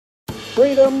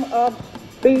freedom of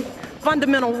speech,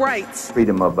 fundamental rights,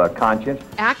 freedom of conscience,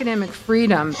 academic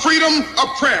freedom, freedom of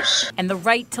press, and the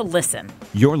right to listen.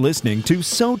 You're listening to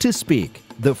So to Speak,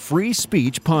 the Free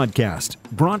Speech Podcast,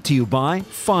 brought to you by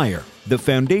FIRE, the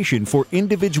Foundation for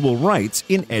Individual Rights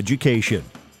in Education.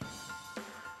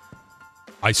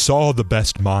 I saw the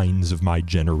best minds of my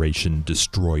generation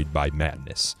destroyed by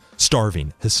madness,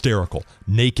 starving, hysterical,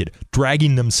 naked,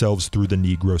 dragging themselves through the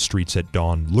Negro streets at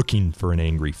dawn looking for an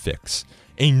angry fix.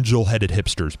 Angel-headed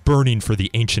hipsters burning for the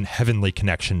ancient heavenly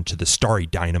connection to the starry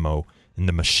dynamo in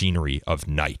the machinery of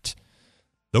night.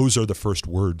 Those are the first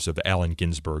words of Allen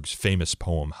Ginsberg's famous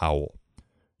poem, Howl.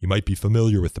 You might be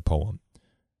familiar with the poem.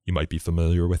 You might be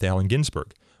familiar with Allen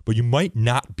Ginsberg, but you might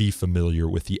not be familiar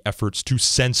with the efforts to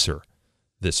censor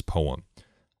this poem.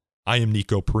 I am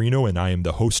Nico Perino, and I am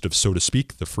the host of So to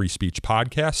Speak, the Free Speech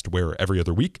Podcast, where every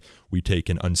other week we take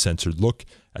an uncensored look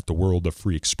at the world of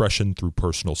free expression through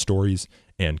personal stories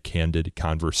and candid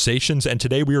conversations. And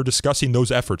today we are discussing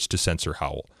those efforts to censor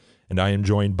Howl. And I am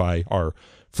joined by our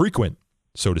frequent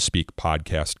So to Speak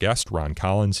podcast guest, Ron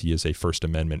Collins. He is a First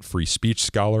Amendment free speech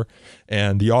scholar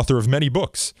and the author of many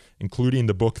books, including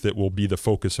the book that will be the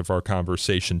focus of our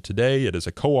conversation today. It is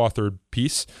a co-authored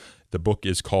piece. The book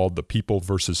is called The People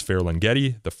versus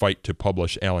Ferlinghetti, The Fight to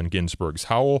Publish Allen Ginsberg's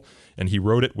Howl, and he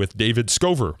wrote it with David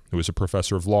Scover, who is a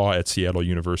professor of law at Seattle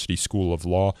University School of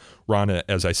Law. Ron,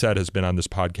 as I said, has been on this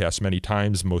podcast many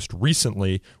times, most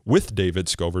recently with David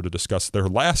Scover to discuss their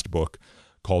last book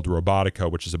called Robotica,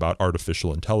 which is about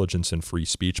artificial intelligence and free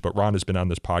speech. But Ron has been on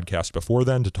this podcast before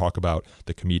then to talk about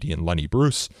the comedian Lenny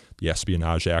Bruce, the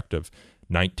Espionage Act of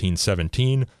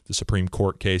 1917, the Supreme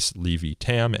Court case Lee v.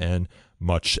 Tam, and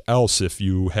much else. If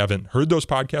you haven't heard those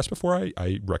podcasts before,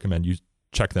 I recommend you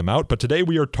check them out. But today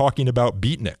we are talking about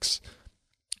beatniks.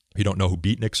 If you don't know who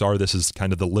beatniks are, this is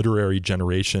kind of the literary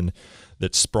generation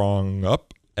that sprung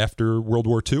up after World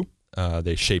War II.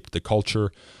 They shaped the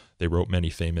culture. They wrote many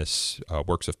famous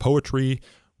works of poetry,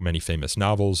 many famous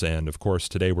novels, and of course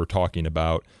today we're talking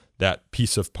about that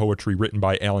piece of poetry written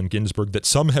by Allen Ginsberg that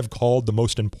some have called the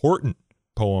most important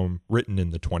poem written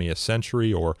in the 20th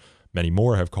century, or many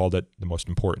more have called it the most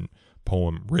important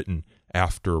poem written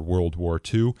after World War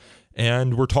II.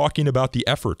 And we're talking about the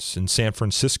efforts in San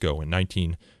Francisco in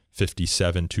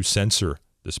 1957 to censor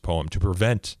this poem, to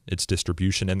prevent its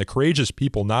distribution, and the courageous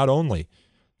people not only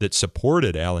that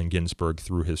supported Allen Ginsberg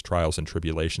through his trials and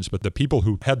tribulations, but the people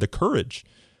who had the courage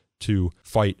to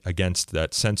fight against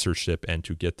that censorship and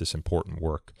to get this important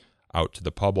work out to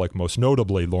the public, most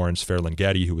notably Lawrence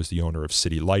Ferlinghetti, who was the owner of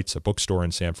City Lights, a bookstore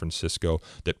in San Francisco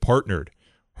that partnered,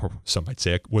 or some might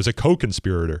say was a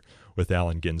co-conspirator with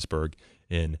Allen Ginsberg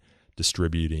in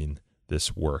distributing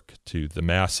this work to the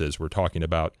masses. We're talking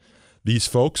about these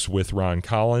folks with Ron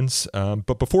Collins.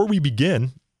 But before we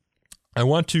begin, I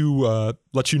want to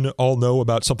let you all know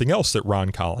about something else that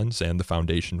Ron Collins and the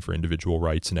Foundation for Individual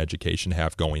Rights in Education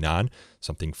have going on,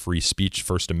 something free speech,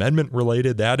 First Amendment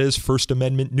related. That is First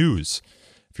Amendment News.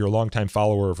 If you're a longtime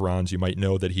follower of Ron's, you might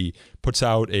know that he puts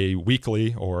out a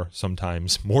weekly, or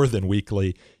sometimes more than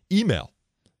weekly, email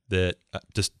that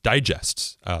just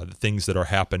digests the things that are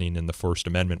happening in the First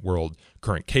Amendment world,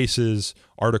 current cases,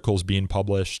 articles being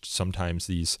published. Sometimes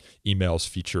these emails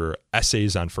feature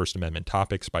essays on First Amendment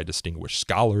topics by distinguished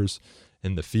scholars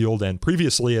in the field, and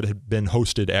previously it had been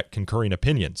hosted at Concurring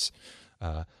Opinions.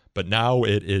 But now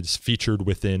it is featured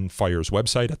within FIRE's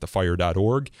website at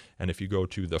thefire.org, and if you go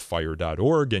to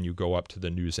thefire.org and you go up to the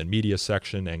News and Media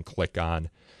section and click on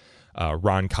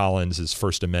Ron Collins'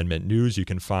 First Amendment News, you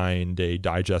can find a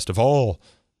digest of all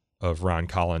of Ron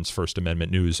Collins' First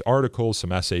Amendment News articles,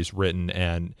 some essays written,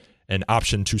 and an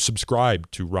option to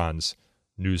subscribe to Ron's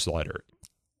newsletter.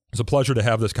 It's a pleasure to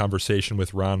have this conversation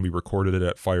with Ron. We recorded it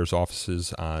at FIRE's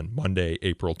offices on Monday,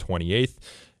 April 28th,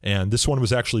 and this one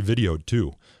was actually videoed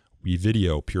too. We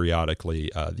video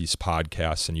periodically these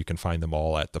podcasts, and you can find them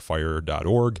all at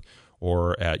thefire.org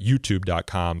or at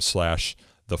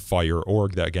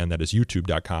youtube.com/thefireorg. That is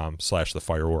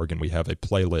youtube.com/thefireorg, and we have a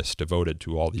playlist devoted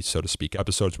to all these, so to speak,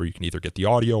 episodes where you can either get the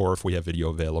audio or, if we have video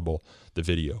available, the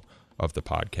video of the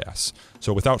podcasts.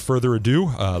 So without further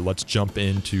ado, let's jump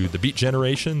into the Beat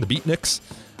Generation, the Beatniks,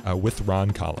 with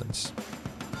Ron Collins.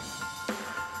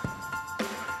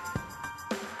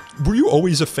 Were you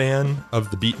always a fan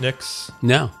of the Beatniks?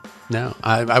 No.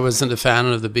 I wasn't a fan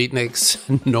of the Beatniks,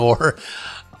 nor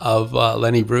of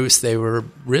Lenny Bruce. They were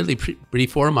really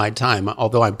before my time,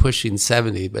 although I'm pushing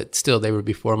 70, but still they were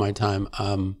before my time.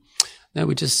 No,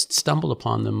 we just stumbled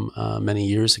upon them many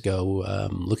years ago,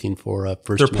 looking for a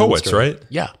first. They're poets, story. right?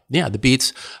 Yeah. The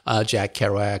Beats, Jack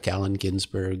Kerouac, Allen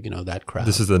Ginsberg, that crowd.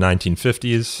 This is the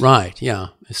 1950s, right? Yeah.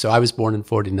 So I was born in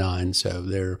 '49, so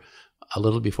they're a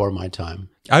little before my time.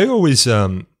 I always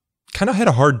kind of had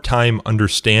a hard time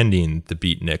understanding the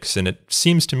Beatniks, and it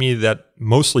seems to me that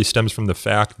mostly stems from the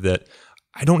fact that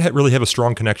I don't really have a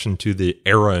strong connection to the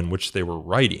era in which they were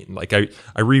writing. Like I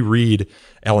reread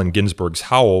Allen Ginsberg's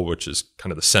Howl, which is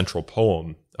kind of the central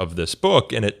poem of this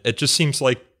book, and it just seems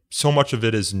like so much of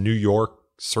it is New York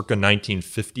circa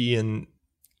 1950. And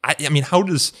I mean,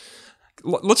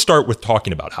 let's start with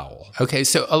talking about Howl. Okay,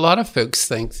 so a lot of folks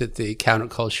think that the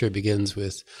counterculture begins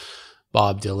with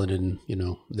Bob Dylan and,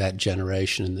 that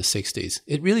generation in the 60s.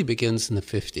 It really begins in the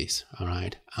 50s, all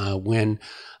right, when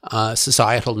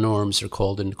societal norms are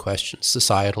called into question,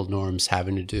 societal norms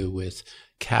having to do with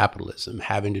capitalism,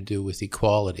 having to do with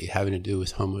equality, having to do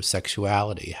with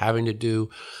homosexuality, having to do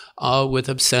with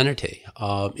obscenity.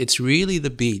 It's really the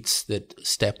Beats that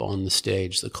step on the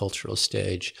stage, the cultural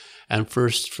stage, and for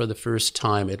the first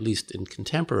time, at least in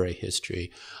contemporary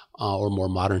history, or more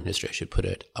modern history, I should put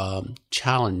it,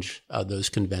 challenge those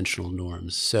conventional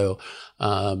norms. So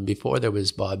before there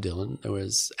was Bob Dylan, there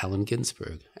was Allen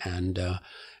Ginsberg and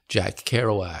Jack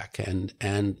Kerouac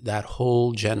and that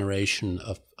whole generation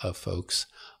of folks.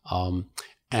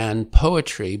 And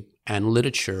poetry and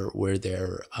literature were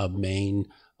their main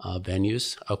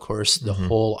venues. Of course, the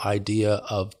whole idea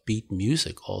of beat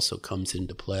music also comes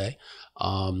into play,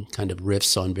 kind of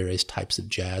riffs on various types of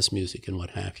jazz music and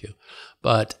what have you.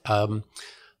 But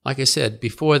like I said,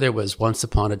 before there was Once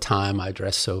Upon a Time, I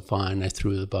Dressed So Fine, I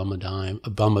Threw a bum a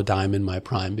dime in my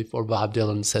prime, before Bob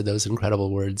Dylan said those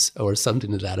incredible words or something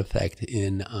to that effect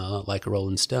in Like a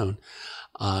Rolling Stone.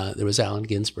 There was Allen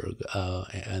Ginsberg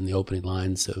and the opening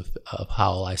lines of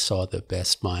Howl, I saw the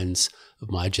best minds of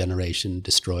my generation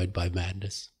destroyed by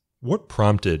madness. What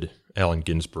prompted Allen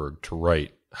Ginsberg to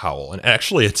write Howl? And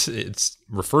actually, it's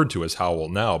referred to as Howl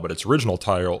now, but its original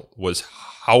title was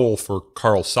Howl for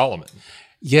Carl Solomon.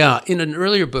 Yeah, in an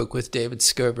earlier book with David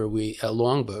Scover, a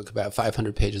long book, about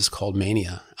 500 pages, called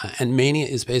Mania. And Mania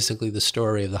is basically the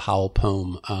story of the Howl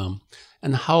poem.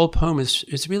 And the Howl poem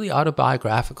is really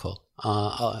autobiographical.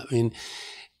 I mean,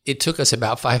 it took us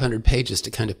about 500 pages to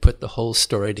kind of put the whole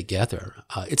story together.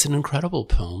 It's an incredible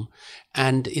poem,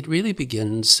 and it really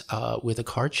begins with a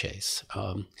car chase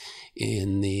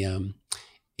in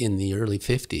the early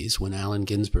 50s when Allen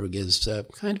Ginsberg is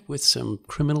kind of with some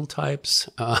criminal types,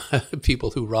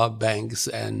 people who rob banks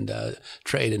and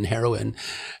trade in heroin.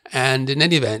 And in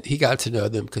any event, he got to know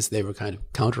them because they were kind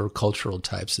of countercultural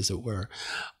types, as it were.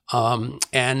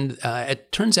 And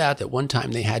it turns out that one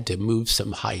time they had to move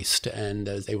some heist, and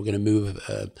they were going to move.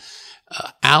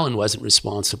 Allen wasn't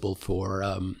responsible for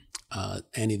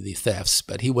any of the thefts,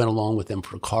 but he went along with them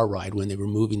for a car ride when they were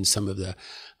moving some of the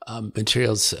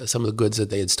materials, some of the goods that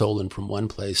they had stolen from one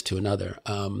place to another,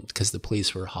 because the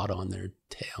police were hot on their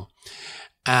tail.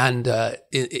 And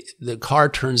the car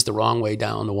turns the wrong way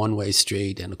down the one-way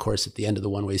street. And, of course, at the end of the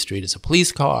one-way street is a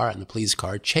police car, and the police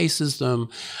car chases them.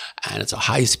 And it's a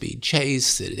high-speed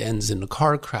chase. It ends in a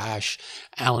car crash.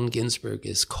 Allen Ginsberg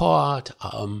is caught.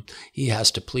 He has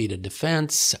to plead a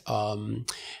defense.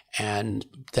 And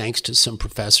thanks to some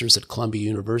professors at Columbia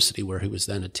University, where he was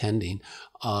then attending,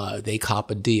 they cop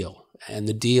a deal. And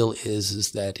the deal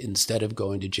is that instead of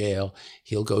going to jail,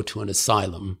 he'll go to an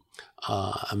asylum,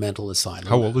 a mental asylum.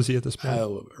 How old is he at this point?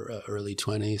 Early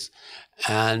 20s.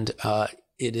 And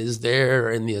it is there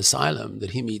in the asylum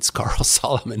that he meets Carl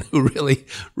Solomon, who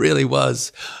really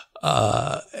was,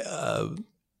 had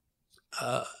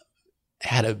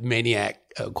a maniac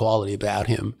quality about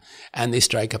him, and they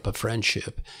strike up a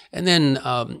friendship. And then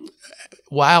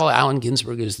while Allen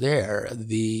Ginsberg is there,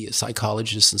 the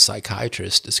psychologists and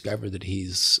psychiatrists discover that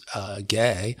he's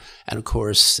gay, and of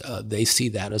course they see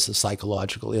that as a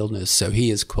psychological illness, so he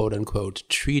is quote-unquote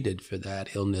treated for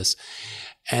that illness.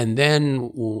 And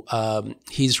then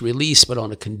he's released, but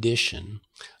on a condition.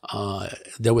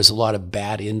 There was a lot of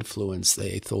bad influence,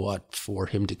 they thought, for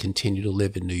him to continue to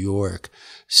live in New York.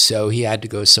 So he had to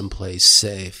go someplace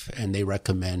safe, and they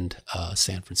recommend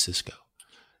San Francisco.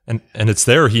 And it's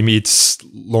there he meets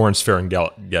Lawrence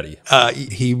Ferlinghetti.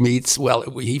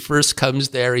 He first comes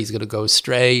there. He's going to go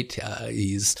straight.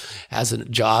 Has a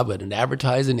job at an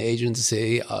advertising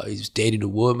agency. He's dating a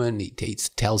woman. He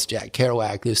tells Jack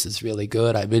Kerouac, "This is really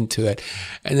good. I'm into it."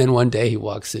 And then one day he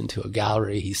walks into a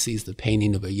gallery. He sees the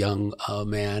painting of a young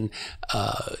man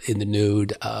in the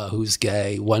nude who's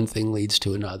gay. One thing leads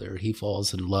to another. He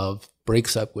falls in love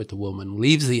breaks up with the woman,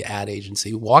 leaves the ad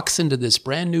agency, walks into this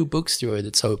brand new bookstore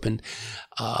that's opened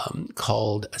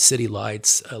called City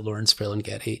Lights. Lawrence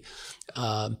Ferlinghetti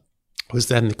was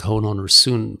then the co-owner,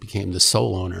 soon became the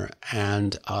sole owner.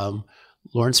 And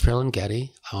Lawrence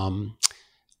Ferlinghetti,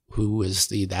 who was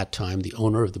that time the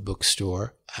owner of the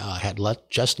bookstore, had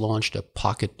just launched a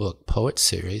pocketbook poet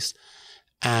series.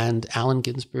 And Allen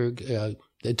Ginsberg,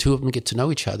 the two of them get to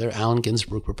know each other. Allen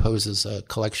Ginsberg proposes a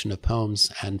collection of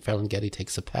poems, and Ferlinghetti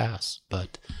takes a pass.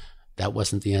 But that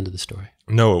wasn't the end of the story.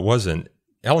 No, it wasn't.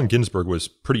 Allen Ginsberg was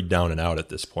pretty down and out at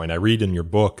this point. I read in your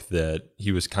book that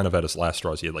he was kind of at his last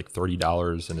straws. He had like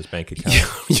 $30 in his bank account.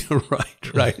 You're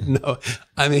right. No,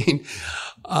 I mean,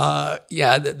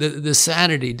 the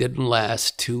sanity didn't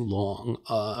last too long.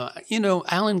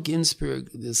 Allen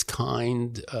Ginsberg, this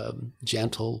kind,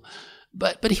 gentle,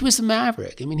 but he was a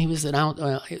maverick. I mean, he was an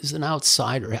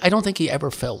outsider. I don't think he ever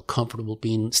felt comfortable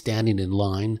standing in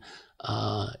line,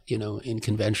 in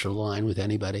conventional line with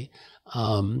anybody.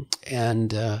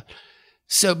 But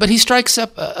he strikes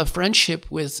up a friendship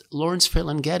with Lawrence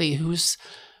Ferlinghetti, who's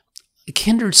a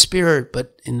kindred spirit,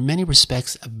 but in many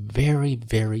respects, a very,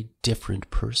 very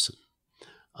different person.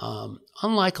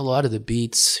 Unlike a lot of the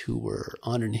Beats, who were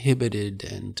uninhibited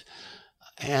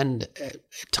and at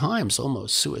times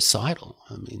almost suicidal.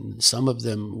 I mean, some of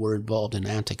them were involved in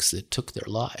antics that took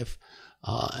their life,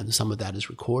 and some of that is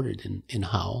recorded in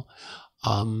Howl.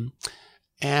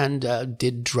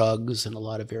 Did drugs and a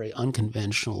lot of very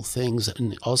unconventional things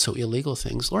and also illegal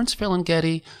things. Lawrence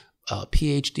Ferlinghetti,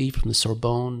 PhD from the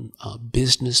Sorbonne,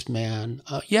 businessman.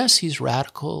 Yes, he's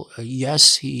radical.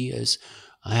 Yes, he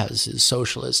has his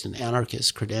socialist and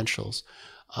anarchist credentials.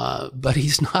 But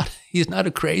he's not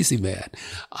a crazy man.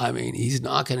 I mean, he's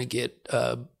not going to get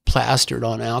plastered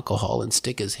on alcohol and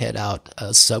stick his head out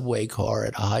a subway car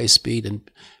at a high speed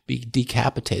and be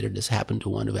decapitated, as happened to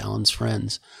one of Allen's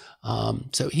friends.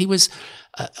 So he was,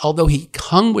 although he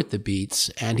hung with the Beats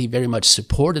and he very much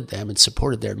supported them and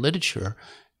supported their literature,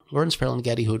 Lawrence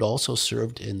Ferlinghetti, who had also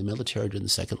served in the military during the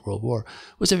Second World War,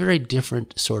 was a very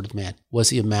different sort of man. Was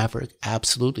he a maverick?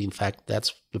 Absolutely. In fact,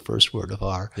 that's the first word of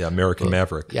our American book.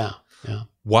 Maverick. Yeah.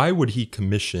 Why would he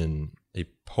commission a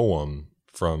poem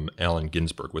from Allen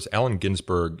Ginsberg? Was Allen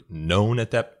Ginsberg known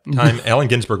at that time? Allen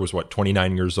Ginsberg was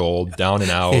 29 years old, down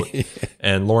and out,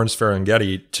 and Lawrence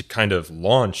Ferlinghetti, to kind of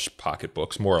launch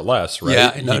pocketbooks, more or less, right?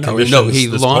 Yeah, he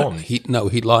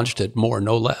launched it more,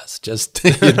 no less, just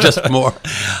more.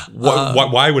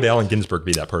 Why would Allen Ginsberg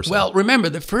be that person? Well, remember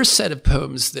the first set of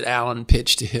poems that Allen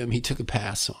pitched to him, he took a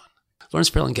pass on. Lawrence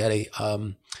Ferlinghetti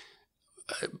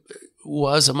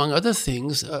was, among other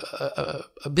things, a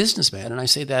businessman, and I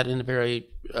say that in a very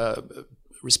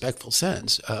respectful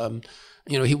sense.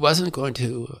 He wasn't going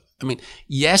to. I mean,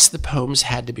 yes, the poems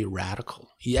had to be radical.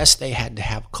 Yes, they had to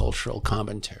have cultural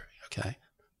commentary. Okay,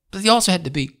 but they also had to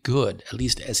be good, at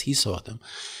least as he saw them.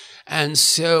 And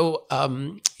so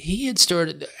he had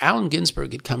started. Allen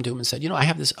Ginsberg had come to him and said, I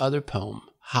have this other poem,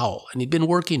 Howl, and he'd been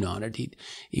working on it. He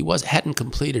hadn't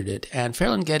completed it, and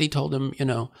Ferlinghetti told him,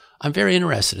 I'm very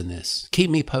interested in this.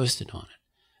 Keep me posted on it.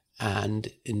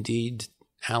 And indeed,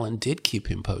 Allen did keep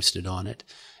him posted on it,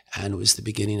 and it was the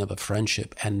beginning of a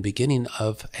friendship and beginning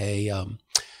of an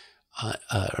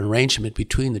arrangement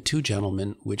between the two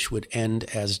gentlemen, which would end,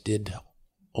 as did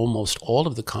almost all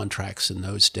of the contracts in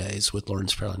those days with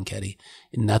Lawrence Ferlinghetti,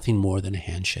 in nothing more than a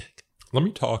handshake.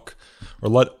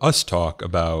 Let us talk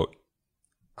about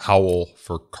Howl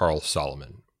for Carl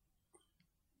Solomon.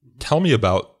 Tell me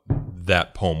about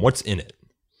that poem. What's in it?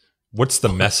 What's the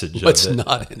message What's of it? What's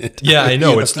not in it? Yeah, I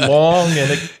know. It's long and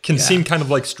it can seem kind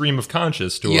of like stream of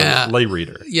conscious to a lay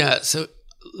reader. Yeah, so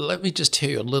let me just tell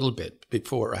you a little bit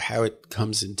before how it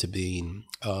comes into being.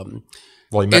 He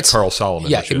met Carl Solomon.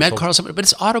 Yeah, he met Carl Solomon, but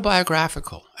it's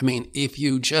autobiographical. I mean, if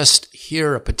you just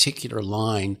hear a particular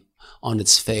line on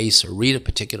its face or read a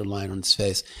particular line on its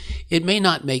face, it may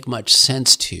not make much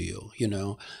sense to you.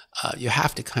 You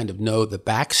have to kind of know the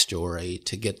backstory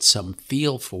to get some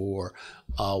feel for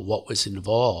what was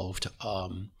involved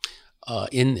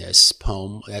in this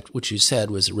poem, which you said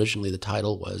was originally, the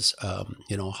title was,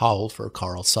 Howl for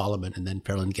Carl Solomon, and then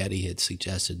Ferlinghetti had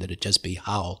suggested that it just be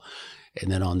Howl. And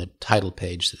then on the title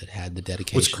page that had the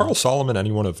dedication. Was Carl Solomon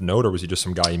anyone of note, or was he just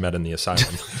some guy he met in the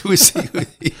asylum? He was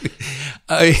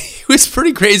a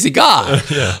pretty crazy guy.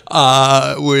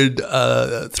 Yeah. Would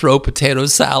throw potato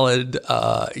salad,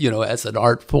 as an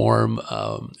art form,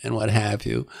 and what have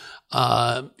you.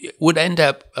 Would end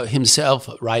up himself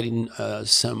writing a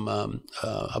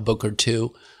book or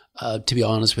two. To be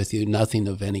honest with you, nothing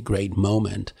of any great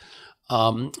moment.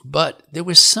 But there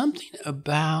was something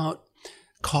about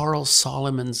Carl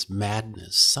Solomon's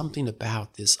madness, something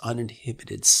about this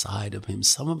uninhibited side of him,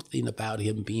 something about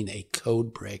him being a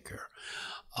code breaker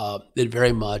that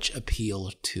very much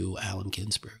appealed to Allen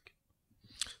Ginsberg.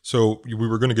 So we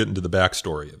were going to get into the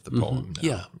backstory of the poem now.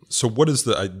 Yeah. So what is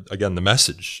the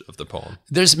message of the poem?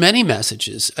 There's many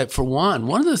messages. For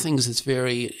one of the things that's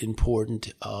very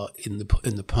important in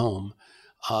the poem,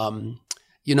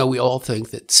 we all think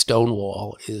that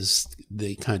Stonewall is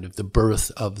the kind of the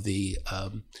birth of the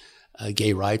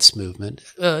gay rights movement.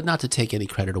 Not to take any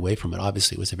credit away from it.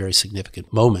 Obviously, it was a very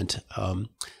significant moment.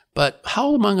 But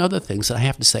how, among other things, and I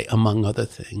have to say among other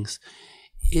things,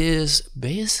 is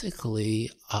basically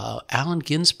Allen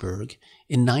Ginsberg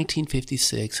in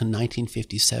 1956 and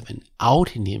 1957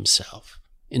 outing himself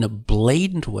in a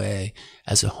blatant way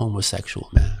as a homosexual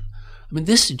man. I mean,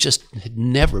 this just had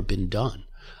never been done.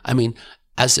 I mean,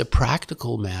 as a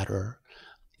practical matter,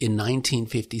 in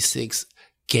 1956,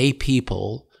 gay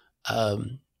people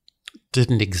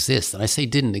didn't exist. And I say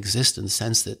didn't exist in the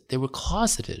sense that they were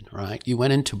closeted, right? You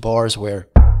went into bars where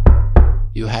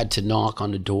you had to knock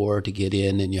on the door to get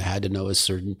in, and you had to know a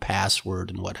certain password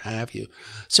and what have you.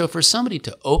 So for somebody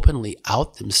to openly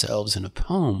out themselves in a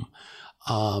poem,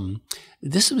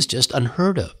 this was just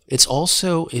unheard of. It's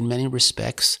also, in many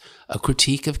respects, a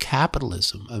critique of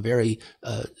capitalism, a very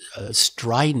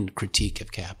strident critique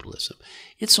of capitalism.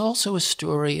 It's also a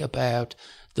story about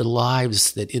the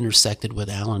lives that intersected with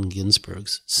Allen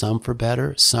Ginsberg's, some for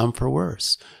better, some for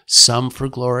worse, some for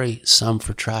glory, some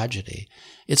for tragedy.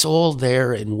 It's all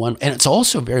there in one, and it's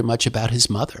also very much about his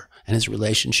mother and his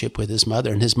relationship with his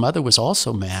mother. And his mother was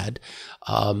also mad,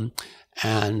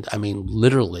 and I mean,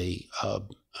 literally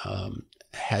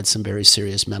had some very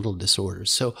serious mental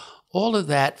disorders. So all of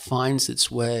that finds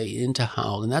its way into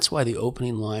Howl, and that's why the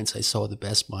opening lines, "I saw the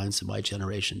best minds of my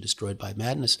generation destroyed by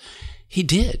madness," he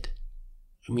did.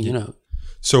 I mean,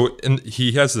 So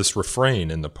he has this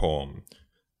refrain in the poem,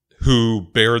 "Who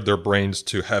bared their brains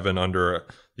to heaven under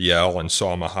the L and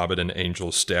saw Mohammedan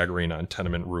angels staggering on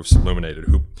tenement roofs illuminated,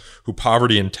 who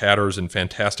poverty and tatters and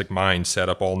fantastic minds sat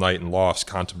up all night in lofts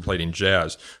contemplating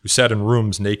jazz, who sat in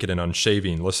rooms naked and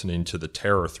unshaving listening to the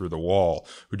terror through the wall,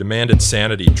 who demanded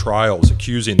sanity, trials,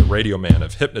 accusing the radio man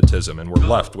of hypnotism and were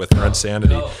left with their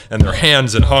insanity and their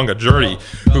hands and hung a journey,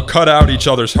 who cut out each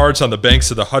other's hearts on the banks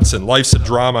of the Hudson, life's a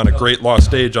drama on a great lost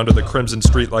stage under the crimson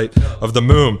streetlight of the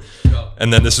moon."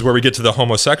 And then this is where we get to the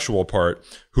homosexual part,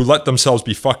 "who let themselves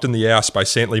be fucked in the ass by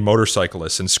saintly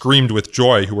motorcyclists and screamed with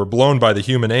joy, who were blown by the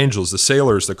human angels, the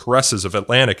sailors, the caresses of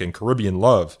Atlantic and Caribbean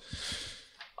love."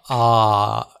 We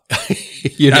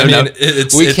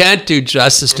can't do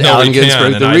justice to Allen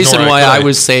Ginsberg. The reason why I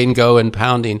was saying go and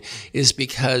pounding is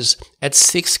because at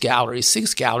Six Gallery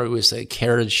was a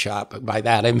carriage shop. By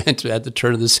that, I meant at the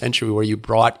turn of the century where you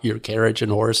brought your carriage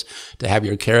and horse to have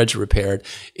your carriage repaired.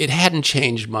 It hadn't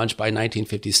changed much by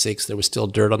 1956. There was still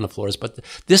dirt on the floors. But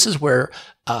this is where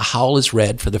Howl is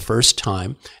read for the first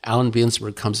time. Allen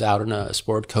Ginsberg comes out in a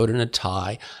sport coat and a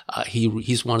tie.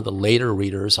 He's one of the later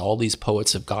readers. All these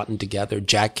poets have gotten together.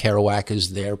 Jack Kerouac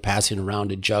is there passing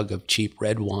around a jug of cheap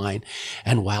red wine.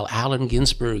 And while Allen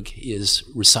Ginsberg is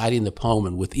reciting the poem,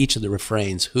 and with each of the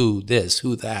refrains, who this,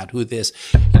 who that, who this,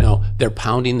 they're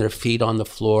pounding their feet on the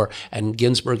floor, and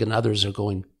Ginsberg and others are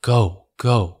going, go,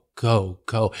 go, go,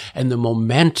 go. And the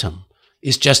momentum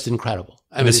is just incredible.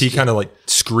 And is he kind of like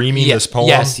screaming this poem?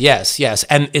 Yes.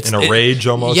 And it's in a rage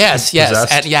almost. Yes.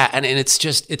 And it's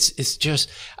just,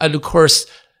 and of course,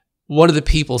 one of the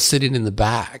people sitting in the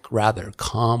back rather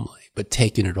calmly, but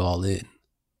taking it all in,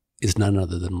 is none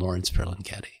other than Lawrence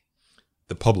Ferlinghetti,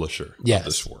 the publisher of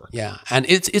this work. Yeah. And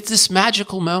it's this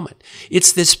magical moment.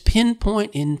 It's this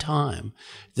pinpoint in time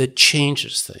that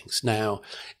changes things. Now,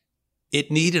 it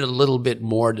needed a little bit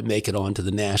more to make it onto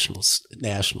the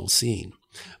national scene.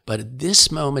 But at this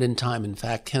moment in time, in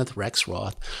fact, Kenneth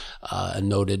Rexroth, a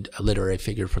noted literary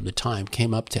figure from the time,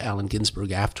 came up to Allen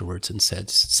Ginsberg afterwards and said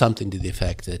something to the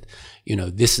effect that,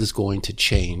 this is going to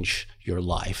change your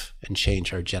life and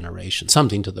change our generation,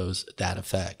 something to that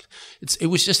effect. It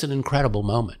was just an incredible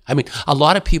moment. I mean, a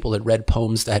lot of people had read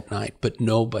poems that night, but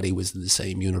nobody was in the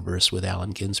same universe with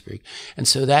Allen Ginsberg. And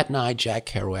so that night, Jack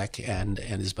Kerouac and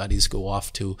his buddies go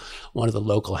off to one of the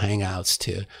local hangouts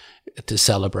to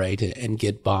celebrate and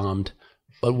get bombed.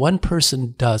 But one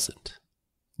person doesn't.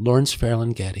 Lawrence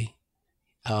Ferlinghetti.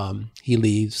 He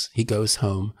leaves, he goes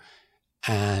home,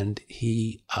 and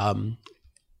he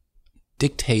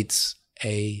dictates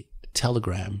a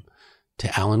telegram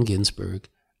to Allen Ginsberg,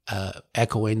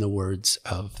 echoing the words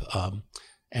of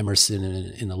Emerson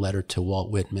in a letter to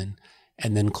Walt Whitman,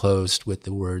 and then closed with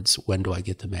the words, "When do I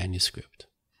get the manuscript?"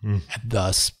 and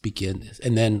thus begin this.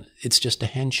 And then it's just a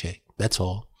handshake. That's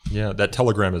all. Yeah, that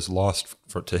telegram is lost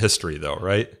to history, though,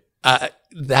 right?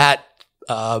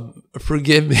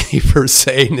 Forgive me for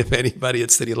saying, if anybody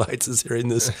at City Lights is hearing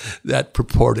this, that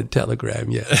purported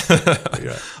telegram, yes.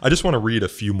 I just want to read a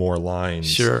few more lines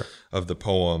Sure. of the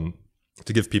poem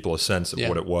to give people a sense of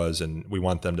what it was, and we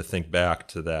want them to think back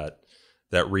to that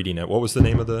reading. What was the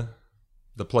name of the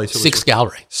place? Sixth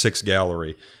Gallery. Sixth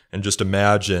Gallery. And just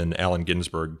imagine Allen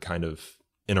Ginsberg kind of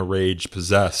in a rage,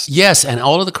 possessed. Yes, and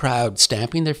all of the crowd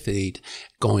stamping their feet,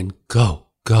 going, go,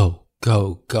 go,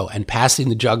 go, go, and passing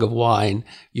the jug of wine,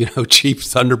 cheap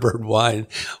Thunderbird wine,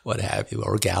 what have you,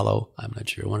 or Gallo, I'm not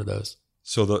sure, one of those.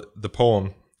 So the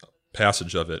poem,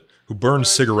 passage of it, who burned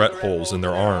cigarette holes in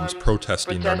their arms,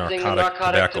 protesting their narcotic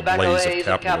tobacco blaze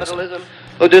of capitalism.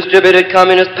 Who distributed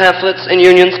communist pamphlets in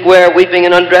Union Square, weeping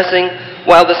and undressing,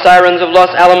 while the sirens of Los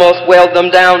Alamos wailed them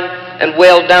down, and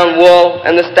wailed down Wall,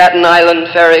 and the Staten Island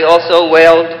ferry also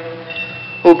wailed.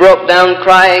 Who broke down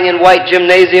crying in white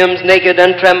gymnasiums, naked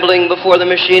and trembling before the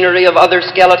machinery of other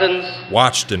skeletons.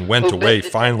 Watched and went away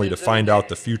finally to find out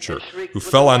the future, who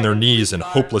fell on their knees in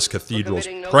hopeless cathedrals,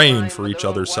 praying for each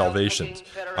other's salvations.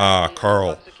 Ah,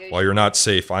 Carl, while you're not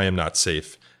safe, I am not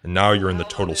safe, and now you're in the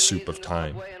total soup of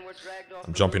time.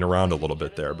 I'm jumping around a little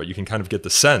bit there, but you can kind of get the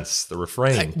sense, the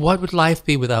refrain. What would life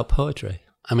be without poetry?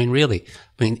 I mean, really.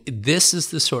 This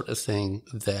is the sort of thing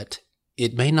that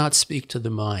it may not speak to the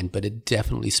mind, but it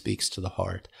definitely speaks to the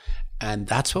heart. And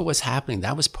that's what was happening.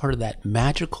 That was part of that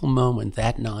magical moment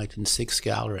that night in Sixth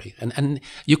Gallery. And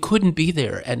you couldn't be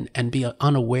there and be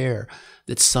unaware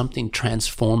that something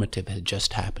transformative had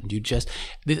just happened.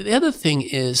 The other thing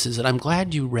is that I'm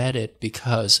glad you read it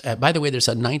because, by the way, there's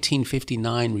a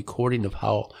 1959 recording of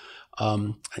how,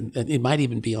 and it might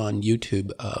even be on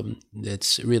YouTube.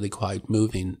 It's really quite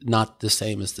moving. Not the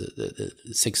same as the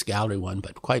Sixth Gallery one,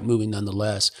 but quite moving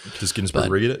nonetheless. Does Ginsberg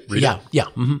read it? Yeah.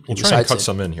 Mm-hmm. We'll try and cut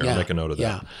some in here. Make a note of that.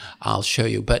 Yeah, I'll show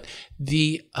you. But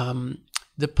the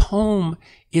poem,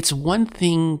 it's one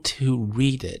thing to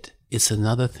read it. It's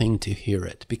another thing to hear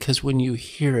it. Because when you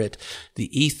hear it, the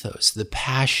ethos, the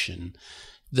passion,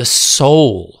 the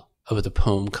soul of the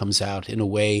poem comes out in a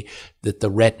way that the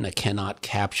retina cannot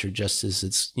capture just as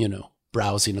it's,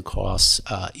 browsing across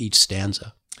each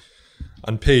stanza.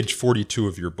 On page 42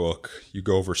 of your book, you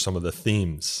go over some of the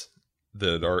themes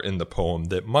that are in the poem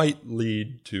that might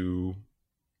lead to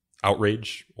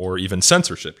outrage or even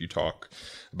censorship. You talk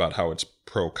about how it's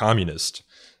pro-communist,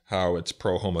 how it's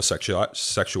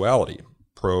pro-homosexuality,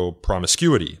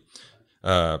 pro-promiscuity,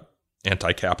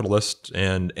 anti-capitalist,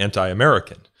 and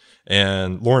anti-American.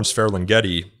 And Lawrence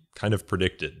Ferlinghetti kind of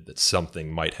predicted that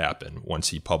something might happen once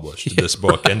he published this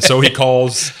book. And so he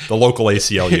calls the local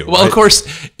ACLU. Well, right? Of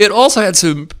course, it also had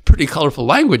some pretty colorful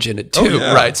language in it, too,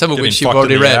 right? Some of which you've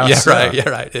already read. Yeah,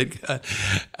 right.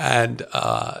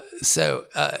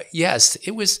 Yes,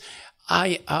 it was,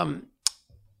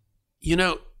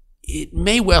 it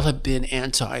may well have been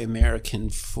anti-American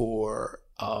for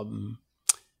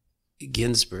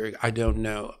Ginsberg. I don't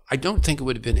know. I don't think it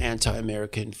would have been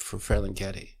anti-American for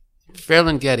Ferlinghetti.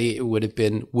 Ferlinghetti, it would have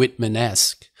been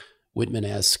Whitman-esque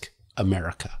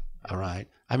America, all right?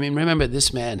 I mean, remember,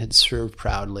 this man had served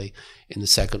proudly in the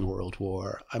Second World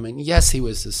War. I mean, yes, he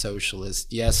was a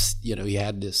socialist. Yes, he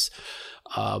had this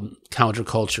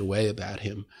counterculture way about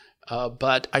him.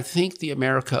 But I think the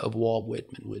America of Walt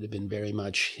Whitman would have been very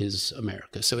much his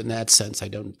America. So in that sense, I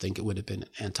don't think it would have been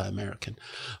anti-American.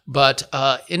 But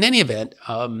in any event,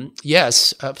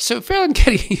 yes. So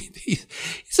Ferlinghetti,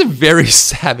 he's a very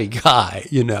savvy guy,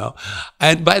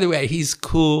 And by the way, he's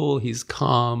cool, he's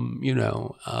calm,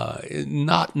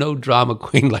 not no drama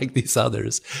queen like these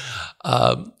others.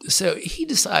 So he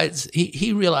decides,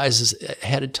 he realizes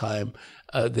ahead of time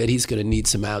that he's going to need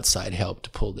some outside help to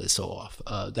pull this off.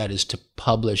 That is to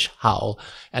publish Howl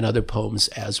and other poems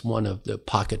as one of the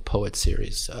Pocket Poet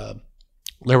series.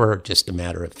 They were just a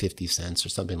matter of 50 cents or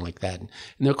something like that. And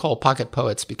they're called Pocket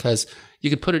Poets because you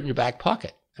could put it in your back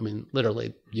pocket. I mean,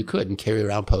 literally, you could and carry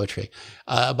around poetry.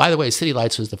 By the way, City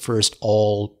Lights was the first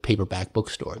all paperback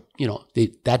bookstore.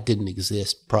 That didn't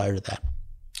exist prior to that.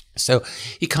 So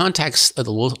he contacts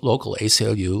the local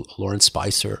ACLU, Lawrence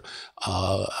Spicer,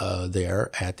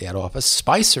 there at that office.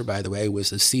 Spicer, by the way,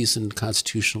 was a seasoned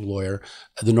constitutional lawyer,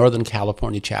 the Northern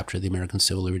California chapter of the American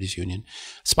Civil Liberties Union.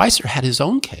 Spicer had his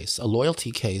own case, a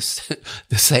loyalty case,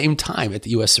 the same time at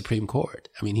the U.S. Supreme Court.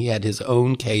 I mean, he had his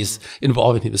own case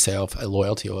involving himself, a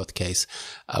loyalty oath case,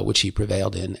 which he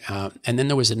prevailed in. And then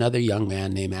there was another young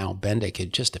man named Al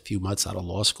Bendick, just a few months out of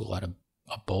law school, out of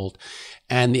bolt.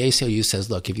 And the ACLU says,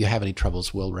 look, if you have any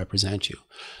troubles, we'll represent you.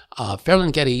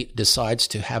 Fairland Getty decides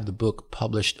to have the book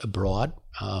published abroad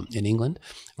in England.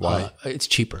 Why? It's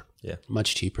cheaper. Yeah.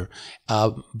 Much cheaper.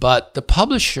 But the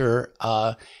publisher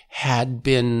had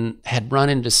run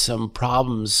into some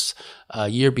problems a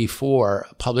year before,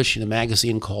 publishing a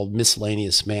magazine called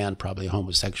Miscellaneous Man, probably a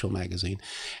homosexual magazine,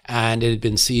 and it had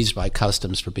been seized by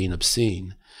customs for being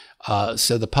obscene.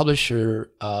 So the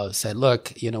publisher said,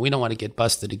 look, we don't want to get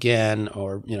busted again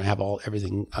or, have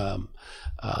everything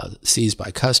seized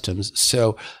by customs.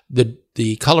 So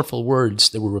the colorful words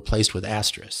that were replaced with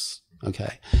asterisks.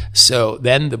 Okay. So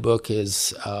then the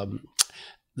books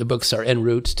are en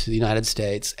route to the United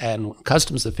States, and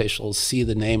customs officials see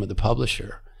the name of the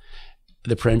publisher,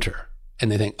 the printer,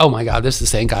 and they think, oh my God, this is the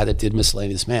same guy that did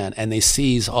Miscellaneous Man. And they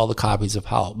seize all the copies of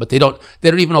Howl, but they don't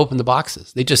even open the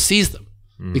boxes. They just seize them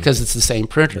because it's the same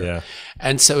printer. Yeah.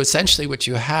 And so essentially what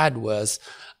you had was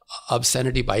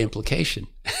obscenity by implication,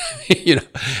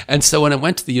 And so when it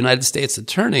went to the United States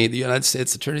attorney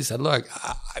said, look,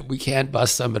 we can't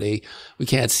bust somebody, we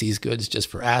can't seize goods just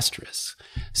for asterisks.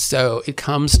 So it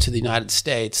comes to the United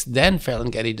States. Then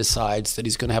Fairland Getty decides that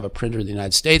he's going to have a printer in the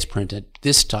United States print it,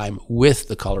 this time with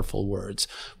the colorful words,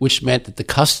 which meant that the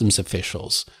customs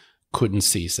officials couldn't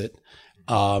seize it.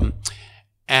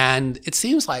 And it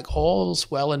seems like all's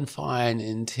well and fine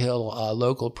until a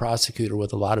local prosecutor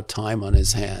with a lot of time on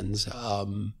his hands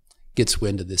gets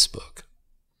wind of this book.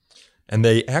 And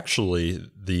the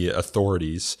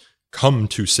authorities come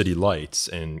to City Lights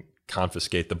and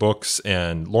confiscate the books,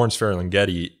 and Lawrence Fairland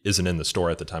Getty isn't in the store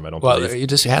at the time, I don't believe. Well, you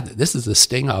just had this is a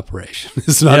sting operation.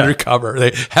 It's an undercover.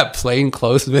 They have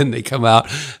plainclothesmen. They come out,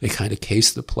 they kind of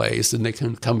case the place, and they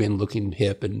can come in looking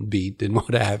hip and beat and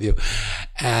what have you.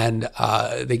 And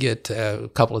they get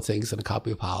a couple of things and a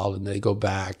copy of Howl, and they go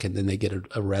back, and then they get an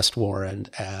arrest warrant,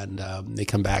 and they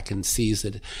come back and seize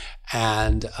it.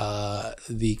 And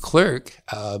the clerk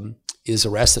is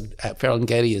arrested. Fairland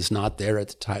Getty is not there at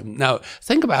the time. Now,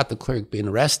 think about the clerk being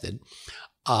arrested.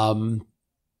 It's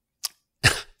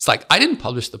like, I didn't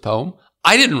publish the poem.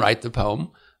 I didn't write the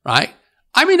poem, right?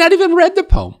 I mean, I didn't even read the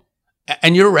poem.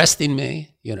 And you're arresting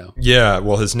me, Yeah,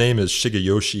 well, his name is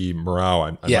Shigeyoshi Murao.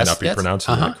 I might not be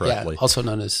pronouncing that correctly. Yeah, also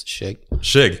known as Shig.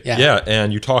 Shig, yeah.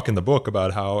 And you talk in the book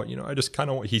about how, I just kind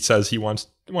of, he says he wanted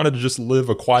to just live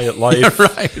a quiet life,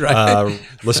 right.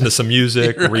 Listen to some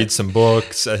music, read some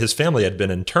books. His family had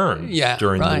been interned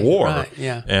during the war.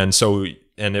 And so,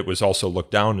 and it was also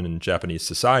looked down in Japanese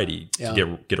society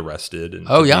to get arrested and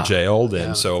be jailed.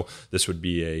 And so this would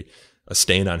be a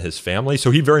stain on his family.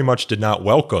 So he very much did not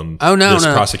welcome this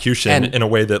prosecution in a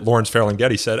way that Lawrence Fairland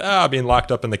Getty said, being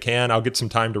locked up in the can, I'll get some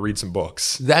time to read some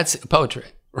books. That's poetry.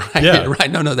 Right. Yeah. Right.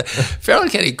 No.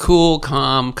 Fairland Getty, cool,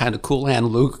 calm, kind of Cool Hand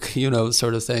Luke,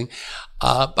 sort of thing.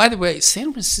 By the way,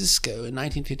 San Francisco in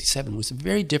 1957 was a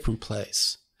very different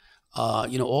place.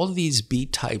 All of these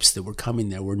beat types that were coming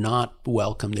there were not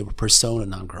welcome. They were persona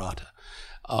non grata.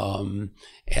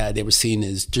 They were seen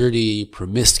as dirty,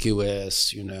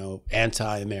 promiscuous,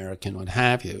 anti-American, what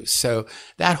have you. So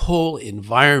that whole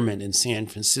environment in San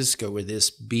Francisco where this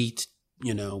beat,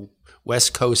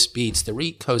 West Coast beats, the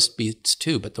East Coast beats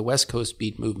too, but the West Coast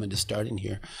beat movement is starting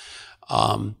here.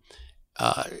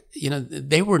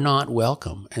 They were not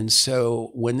welcome. And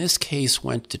so when this case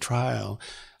went to trial,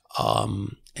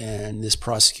 and this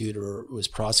prosecutor was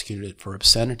prosecuted for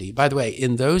obscenity. By the way,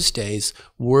 in those days,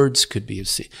 words could be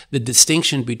obscene. The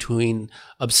distinction between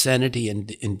obscenity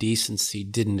and indecency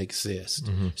didn't exist.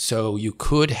 Mm-hmm. So you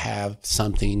could have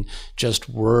something, just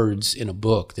words in a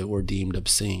book that were deemed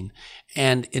obscene.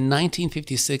 And in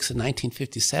 1956 and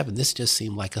 1957, this just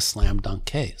seemed like a slam dunk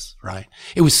case, right?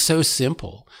 It was so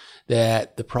simple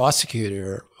that the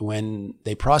prosecutor, when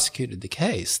they prosecuted the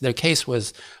case, their case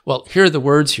was, well, here are the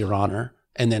words, Your Honor,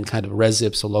 and then kind of res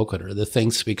ipsa loquitur, the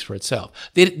thing speaks for itself.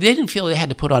 They didn't feel they had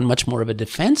to put on much more of a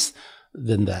defense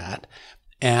than that.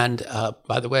 And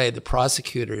by the way, the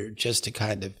prosecutor, just to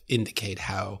kind of indicate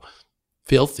how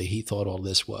filthy he thought all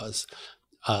this was,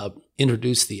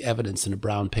 introduced the evidence in a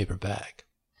brown paper bag.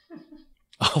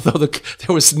 Although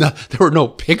there were no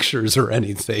pictures or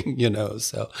anything,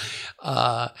 So,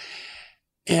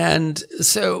 and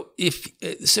so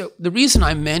the reason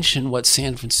I mention what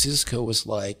San Francisco was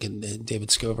like, and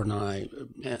David Scover and I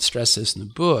stress this in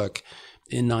the book,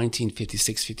 in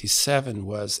 1956-57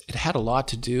 was it had a lot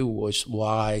to do with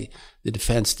why the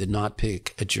defense did not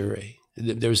pick a jury.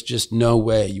 There was just no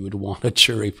way you would want a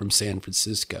jury from San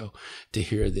Francisco to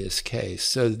hear this case.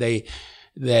 So they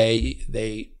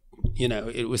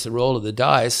it was a roll of the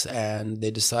dice, and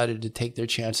they decided to take their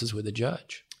chances with a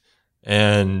judge.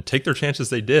 and take their chances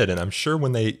they did. And I'm sure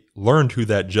when they learned who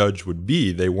that judge would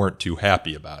be, they weren't too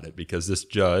happy about it, because this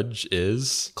judge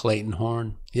is Clayton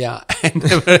Horne. Yeah.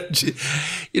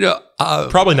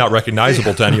 probably not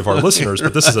recognizable to any of our listeners,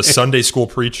 but this is a Sunday school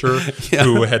preacher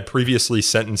who had previously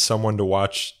sentenced someone to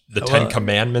watch the Ten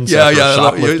Commandments after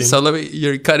shoplifting. So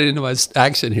you're cutting into my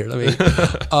action here.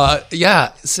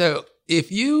 So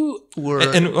if you were...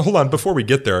 And hold on, before we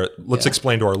get there, let's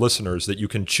explain to our listeners that you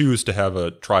can choose to have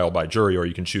a trial by jury, or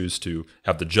you can choose to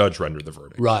have the judge render the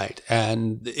verdict. Right.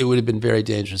 And it would have been very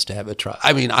dangerous to have a trial.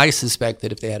 I mean, I suspect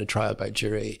that if they had a trial by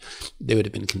jury, they would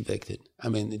have been convicted. I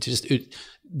mean,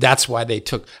 that's why they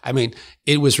took... I mean,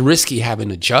 it was risky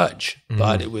having a judge,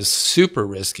 but it was super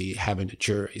risky having a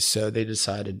jury. So they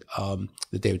decided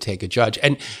that they would take a judge.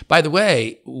 And by the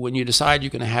way, when you decide you're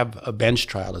going to have a bench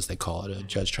trial, as they call it, a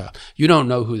judge trial, you don't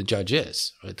know who the judge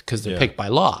is, right? Because they're picked by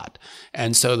lot.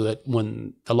 And so that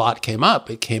when the lot came up,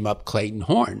 it came up Clayton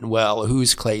Horne. Well,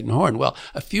 who's Clayton Horne? Well,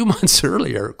 a few months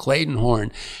earlier, Clayton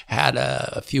Horne had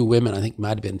a few women, I think it might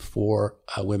have been 4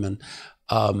 women,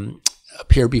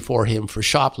 appear before him for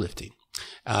shoplifting.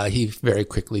 He very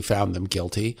quickly found them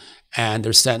guilty, and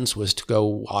their sentence was to go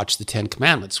watch the Ten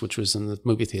Commandments, which was in the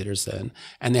movie theaters then.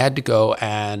 And they had to go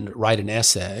and write an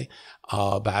essay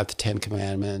about the Ten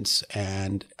Commandments,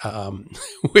 and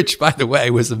which, by the way,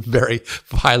 was a very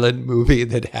violent movie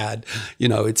that had,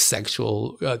 its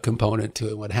sexual component to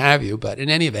it, what have you. But in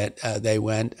any event, they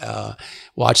went,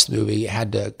 watched the movie,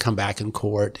 had to come back in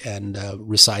court and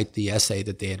recite the essay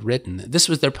that they had written. This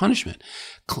was their punishment.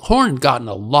 Horne had gotten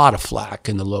a lot of flack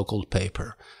in the local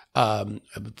paper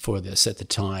for this at the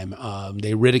time.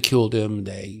 They ridiculed him.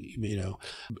 They,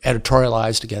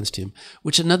 editorialized against him,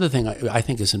 which is another thing I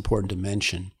think is important to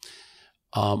mention.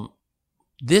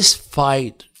 This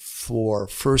fight for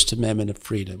First Amendment of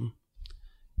freedom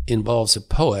involves a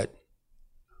poet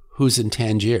who's in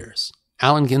Tangiers.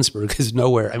 Allen Ginsberg is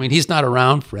nowhere. I mean, he's not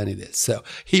around for any of this. So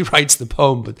he writes the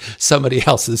poem, but somebody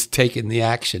else is taking the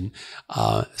action.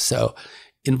 So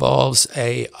involves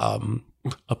a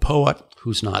poet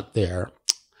who's not there,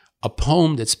 a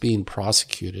poem that's being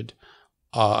prosecuted,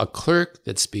 a clerk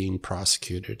that's being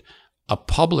prosecuted, a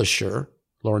publisher,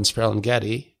 Lawrence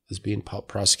Ferlinghetti, is being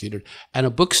prosecuted, and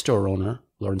a bookstore owner,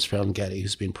 Lawrence Ferlinghetti,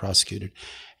 who's being prosecuted.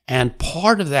 And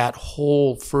part of that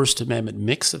whole First Amendment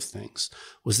mix of things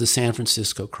was the San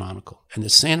Francisco Chronicle. And the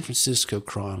San Francisco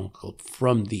Chronicle,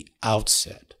 from the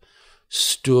outset,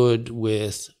 stood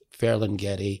with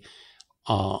Ferlinghetti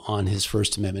on his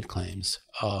First Amendment claims.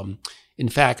 In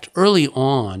fact, early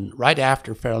on, right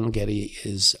after Ferlinghetti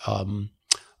is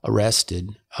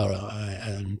arrested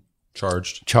and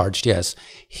charged, yes,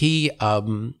 he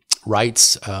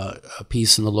writes a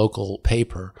piece in the local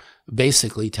paper,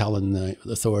 basically telling the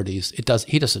authorities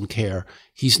he doesn't care.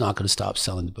 He's not going to stop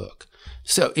selling the book.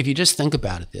 So if you just think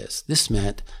about it, this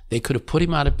meant they could have put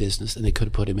him out of business and they could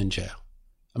have put him in jail.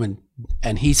 I mean,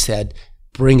 and he said,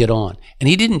 "Bring it on." And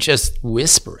he didn't just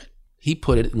whisper it. He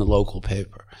put it in the local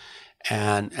paper.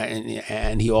 And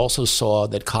he also saw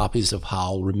that copies of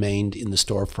Howl remained in the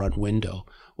storefront window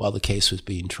while the case was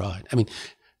being tried. I mean,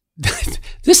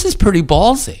 this is pretty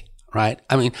ballsy, right?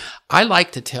 I mean, I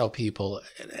like to tell people,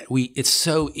 it's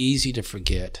so easy to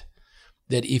forget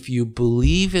that if you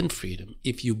believe in freedom,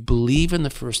 if you believe in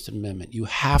the First Amendment, you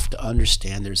have to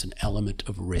understand there's an element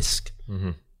of risk.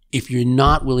 Mm-hmm. If you're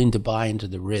not willing to buy into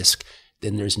the risk,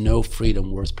 then there's no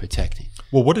freedom worth protecting.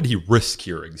 Well, what did he risk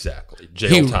here exactly?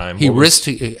 Jail time? He risked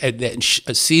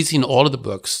seizing all of the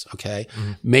books,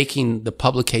 making the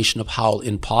publication of Howl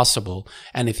impossible,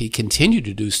 and if he continued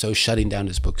to do so, shutting down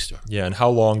his bookstore. Yeah, and how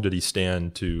long did he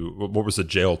stand to, what was the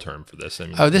jail term for this? I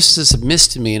mean, this is a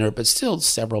misdemeanor, but still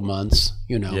several months,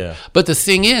 Yeah. But the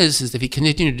thing is if he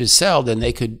continued to sell, then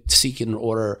they could seek an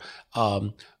order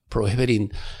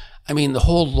prohibiting... I mean, the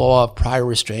whole law of prior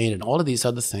restraint and all of these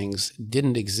other things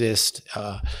didn't exist.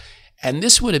 And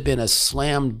this would have been a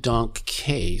slam dunk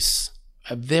case,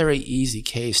 a very easy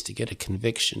case to get a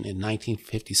conviction in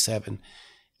 1957,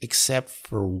 except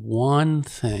for one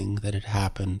thing that had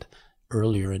happened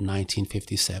earlier in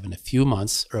 1957. A few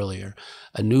months earlier,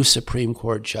 a new Supreme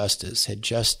Court justice had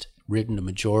just written a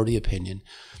majority opinion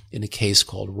in a case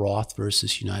called Roth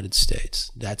versus United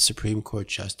States. That Supreme Court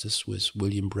justice was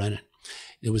William Brennan.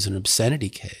 It was an obscenity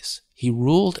case. He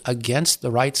ruled against the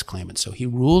rights claimant, so he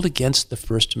ruled against the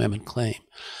First Amendment claim.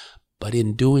 But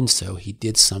in doing so, he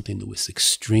did something that was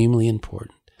extremely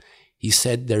important. He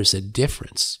said there's a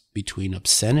difference between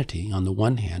obscenity on the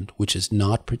one hand, which is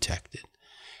not protected,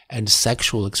 and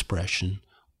sexual expression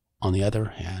on the other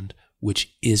hand,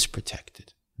 which is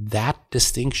protected. That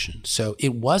distinction. So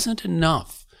it wasn't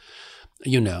enough,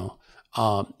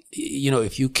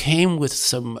 If you came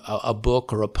with a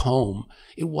book or a poem,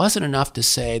 it wasn't enough to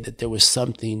say that there was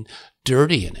something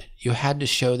dirty in it. You had to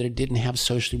show that it didn't have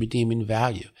socially redeeming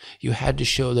value. You had to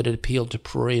show that it appealed to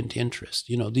prurient interest,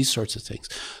 these sorts of things.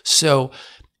 So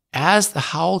as the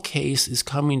Howell case is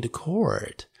coming to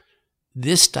court,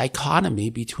 this dichotomy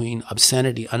between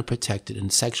obscenity unprotected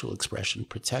and sexual expression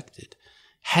protected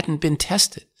hadn't been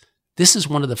tested. This is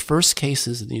one of the first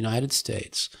cases in the United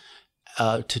States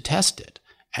to test it.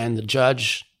 And the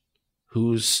judge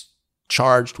who's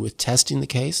charged with testing the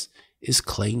case is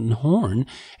Clayton Horne.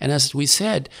 And as we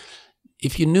said,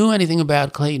 if you knew anything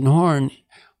about Clayton Horne,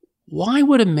 why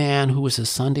would a man who was a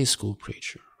Sunday school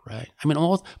preacher, right?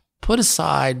 Put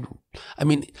aside,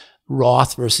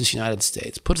 Roth versus United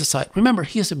States, put aside, remember,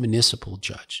 he is a municipal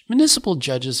judge. Municipal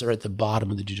judges are at the bottom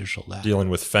of the judicial ladder. Dealing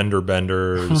with fender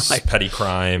benders, right. Petty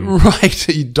crime. Right,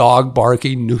 dog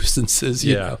barking nuisances,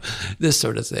 this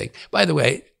sort of thing. By the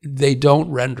way, they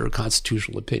don't render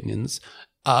constitutional opinions.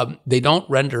 They don't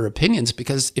render opinions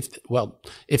because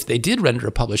if they did render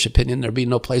a published opinion, there'd be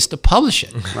no place to publish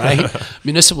it, right?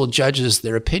 Municipal judges,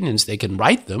 their opinions, they can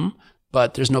write them,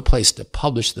 but there's no place to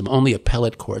publish them. Only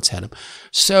appellate courts had them.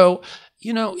 So,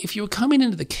 if you were coming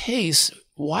into the case,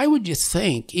 why would you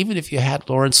think, even if you had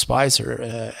Lawrence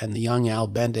Spicer and the young Al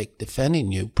Bendick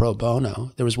defending you pro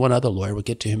bono, there was one other lawyer, we'll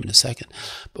get to him in a second,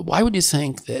 but why would you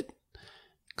think that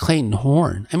Clayton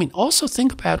Horne, also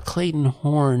think about Clayton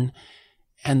Horne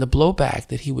and the blowback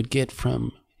that he would get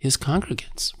from his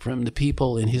congregants, from the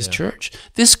people in his church.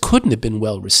 This couldn't have been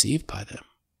well received by them.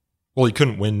 Well, he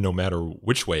couldn't win no matter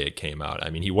which way it came out.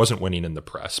 He wasn't winning in the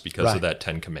press because of that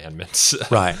 10 Commandments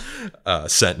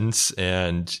sentence.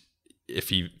 And if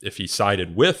he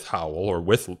sided with Howell or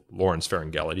with Lawrence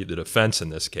Ferlinghetti, the defense in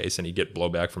this case, and he'd get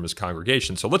blowback from his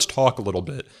congregation. So let's talk a little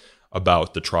bit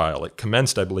about the trial. It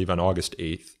commenced, I believe, on August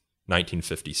 8th,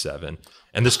 1957.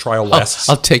 And this trial lasts...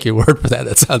 I'll take your word for that.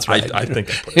 That sounds right. I think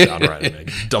I put it down right.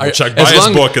 Double check by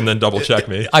his book and then double check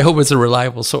me. I hope it's a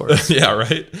reliable source. Yeah,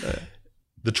 right?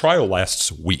 The trial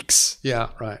lasts weeks. Yeah,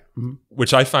 right. Mm-hmm.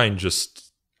 Which I find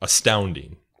just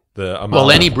astounding.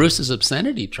 Lenny Bruce's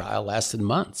obscenity trial lasted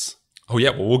months. Oh, yeah.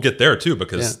 Well, we'll get there, too,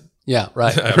 because... Yeah,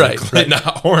 right, Clayton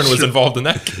Horne was involved in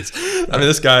that case.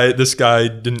 This guy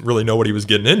didn't really know what he was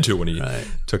getting into when he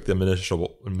took the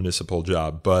municipal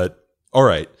job. But, all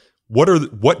right, what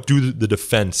do the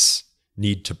defense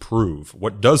need to prove?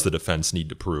 What does the defense need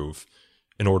to prove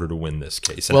in order to win this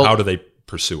case? And how do they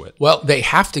pursue it? Well, they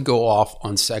have to go off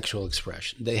on sexual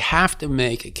expression. They have to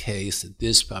make a case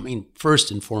that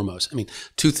first and foremost,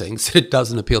 two things. It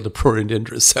doesn't appeal to prurient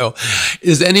interest. So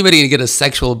is anybody going to get a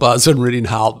sexual buzz on reading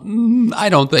Howell? I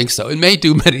don't think so. It may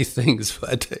do many things,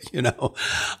 but,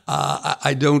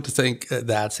 I don't think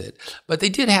that's it. But they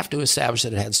did have to establish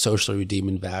that it had socially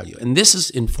redeeming value. And this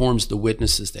informs the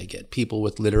witnesses they get, people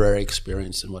with literary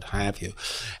experience and what have you.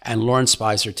 And Lawrence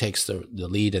Spicer takes the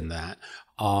lead in that.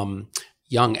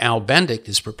 Young Al Bendick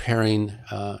is preparing.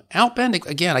 Al Bendick,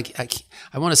 again,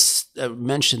 I want to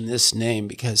mention this name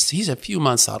because he's a few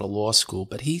months out of law school,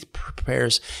 but he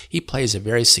plays a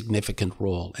very significant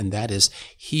role, and that is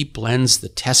he blends the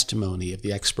testimony of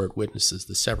the expert witnesses,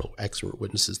 the several expert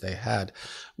witnesses they had,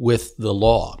 with the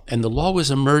law. And the law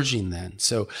was emerging then.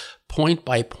 So point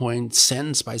by point,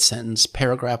 sentence by sentence,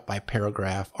 paragraph by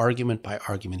paragraph, argument by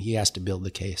argument, he has to build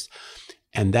the case.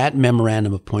 And that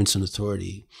memorandum of points and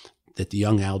authority that the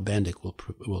young Al Bendick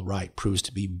will write proves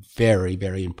to be very,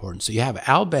 very important. So you have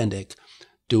Al Bendick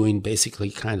doing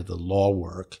basically kind of the law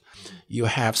work. You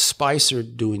have Spicer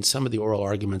doing some of the oral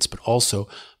arguments, but also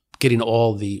getting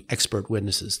all the expert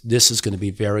witnesses. This is going to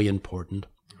be very important,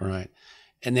 all right?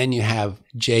 And then you have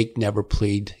Jake Never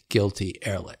Plead Guilty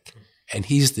Ehrlich, and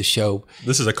he's the show.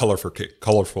 This is a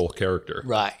colorful character.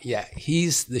 Right, yeah.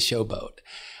 He's the showboat.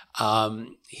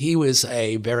 He was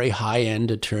a very high-end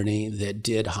attorney that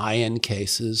did high-end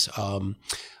cases,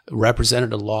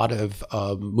 represented a lot of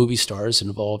movie stars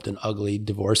involved in ugly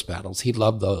divorce battles. He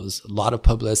loved those. A lot of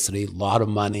publicity, a lot of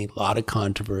money, a lot of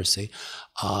controversy.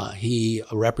 He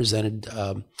represented,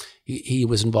 he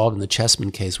was involved in the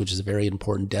Chessman case, which is a very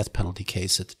important death penalty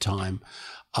case at the time.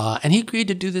 And he agreed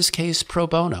to do this case pro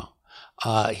bono.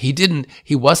 He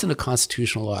wasn't a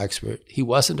constitutional law expert. He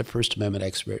wasn't a First Amendment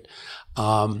expert.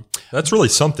 That's really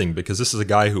something, because this is a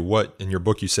guy who, in your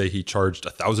book you say he charged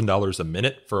 $1,000 a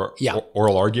minute for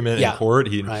oral argument in court.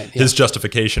 His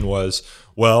justification was,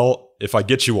 if I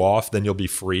get you off, then you'll be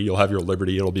free. You'll have your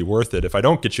liberty. It'll be worth it. If I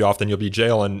don't get you off, then you'll be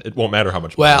jail, and it won't matter how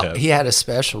much money you Well, have. he had a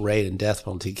special rate in death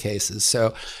penalty cases.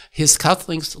 So his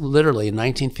cufflinks literally in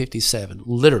 1957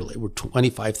 literally were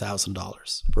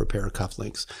 $25,000 for a pair of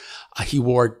cufflinks. He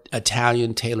wore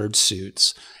Italian tailored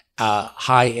suits,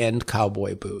 high-end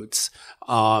cowboy boots,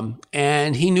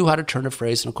 and he knew how to turn a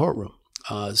phrase in a courtroom.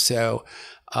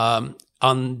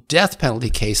 On death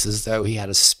penalty cases, though, he had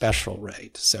a special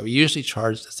rate. So he usually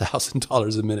charged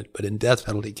 $1,000 a minute, but in death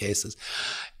penalty cases,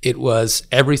 it was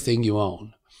everything you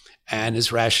own. And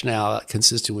his rationale,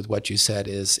 consistent with what you said,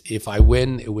 is if I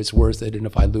win, it was worth it, and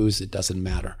if I lose, it doesn't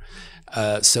matter.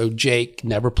 So Jake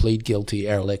never plead guilty,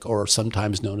 Ehrlich, or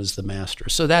sometimes known as the master.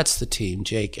 So that's the team: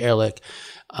 Jake, Ehrlich,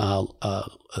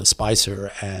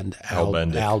 Spicer, and Al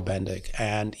Bendick.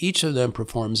 And each of them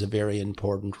performs a very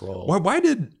important role. Why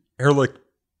did Ehrlich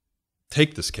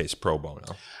take this case pro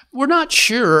bono? We're not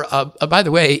sure. By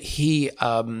the way, he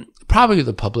probably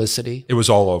the publicity. It was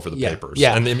all over the papers.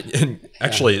 Yeah. And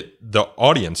actually, the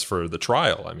audience for the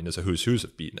trial, is a who's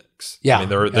of beatniks. Yeah.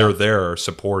 They're there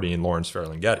supporting Lawrence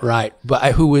Ferlinghetti. Right.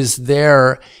 But who was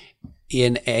there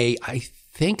in I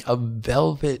think a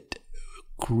velvet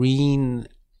green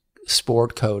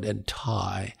sport coat and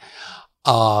tie.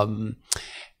 And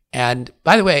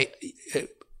by the way,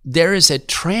 there is a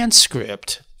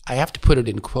transcript, I have to put it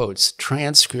in quotes,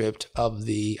 transcript of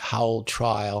the Howell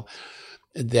trial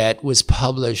that was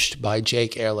published by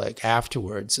Jake Ehrlich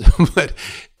afterwards. But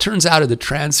turns out in the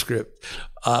transcript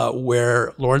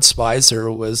where Lawrence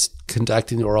Spicer was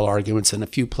conducting the oral arguments in a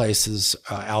few places,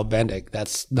 Al Bendick,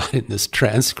 that's not in this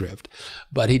transcript,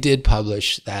 but he did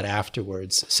publish that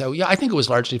afterwards. So yeah, I think it was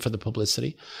largely for the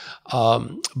publicity.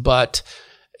 But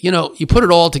you put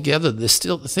it all together. The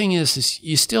thing is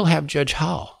you still have Judge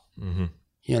Howell. Mm-hmm.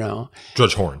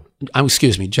 Judge Horn.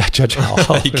 Excuse me, Judge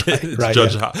Howell. Right,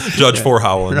 Judge for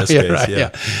Howell in this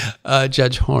case.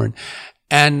 Judge Horn.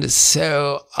 And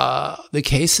so the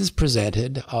case is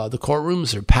presented. The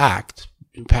courtrooms are packed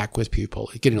with people,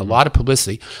 getting a lot of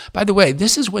publicity. By the way,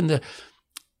 this is when the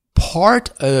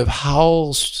part of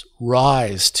Howell's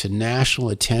rise to national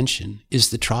attention is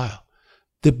the trial.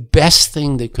 The best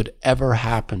thing that could ever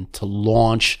happen to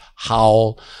launch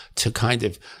Howell, to kind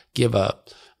of give a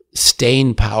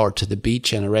staying power to the Beat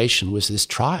generation, was this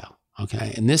trial.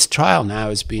 Okay, and this trial now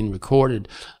is being recorded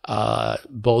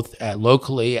both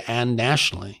locally and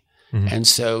nationally. Mm-hmm. And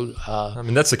so,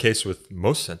 that's the case with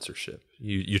most censorship.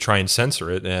 You try and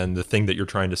censor it, and the thing that you're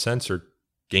trying to censor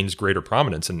gains greater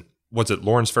prominence. And was it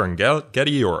Lawrence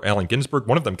Ferlinghetti or Allen Ginsberg?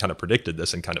 One of them kind of predicted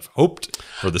this and kind of hoped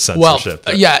for the censorship.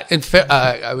 Well, yeah. In fact,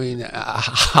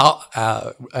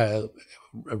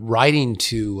 writing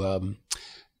to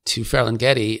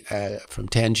Ferlinghetti from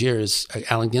Tangiers,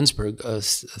 Allen Ginsberg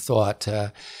thought,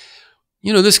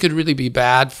 this could really be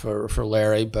bad for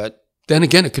Larry, but then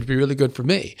again, it could be really good for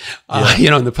me,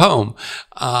 in the poem.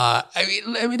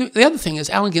 The other thing is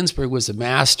Allen Ginsberg was a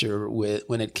master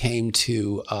when it came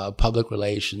to public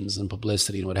relations and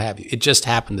publicity and what have you. It just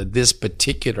happened that this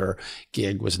particular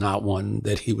gig was not one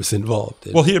that he was involved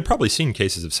in. Well, he had probably seen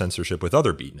cases of censorship with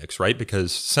other beatniks, right?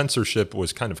 Because censorship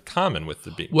was kind of common with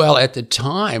the beatniks. Well, at the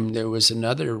time, there was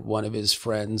another one of his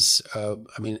friends,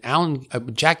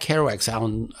 Jack Kerouac's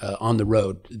Alan on the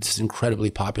Road. It's an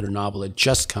incredibly popular novel. It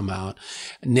just come out.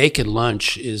 Naked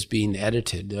Lunch is being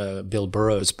edited, Bill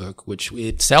Burroughs' book, which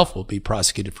itself will be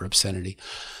prosecuted for obscenity.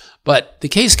 But the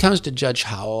case comes to Judge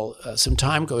Howell. Some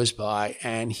time goes by,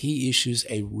 and he issues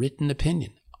a written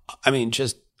opinion. As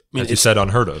you said,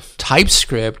 unheard of.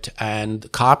 Typescript, and the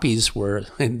copies were,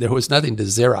 and there was nothing to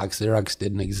Xerox. Xerox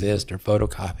didn't exist, or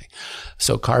photocopy.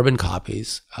 So carbon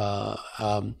copies.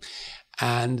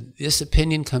 And this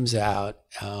opinion comes out,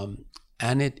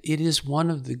 and it is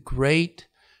one of the great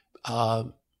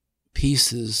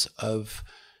pieces of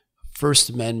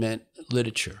First Amendment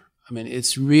literature.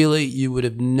 It's really, you would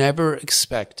have never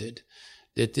expected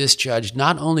that this judge,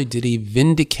 not only did he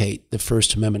vindicate the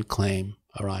First Amendment claim,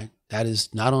 all right, that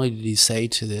is, not only did he say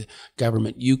to the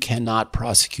government, you cannot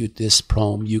prosecute this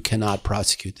poem, you cannot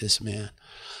prosecute this man,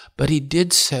 but he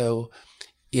did so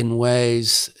in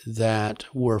ways that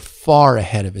were far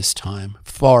ahead of his time.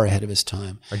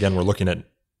 Again, we're looking at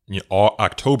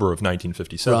October of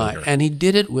 1957. Right, here. and he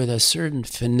did it with a certain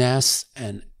finesse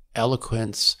and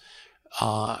eloquence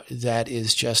that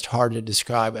is just hard to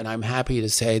describe. And I'm happy to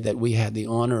say that we had the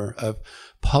honor of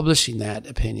publishing that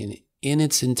opinion in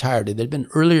its entirety. There had been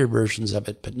earlier versions of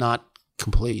it, but not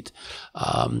complete.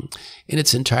 In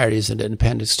its entirety as an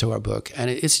appendix to our book. And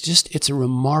it's a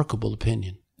remarkable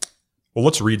opinion. Well,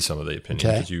 let's read some of the opinion,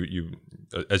 Okay. because you,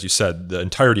 as you said, the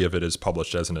entirety of it is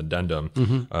published as an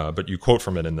addendum, but you quote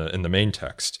from it in the main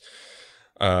text.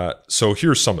 So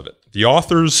here's some of it. The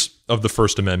authors of the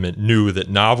First Amendment knew that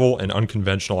novel and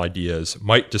unconventional ideas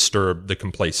might disturb the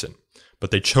complacent,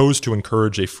 but they chose to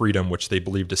encourage a freedom which they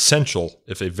believed essential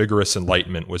if a vigorous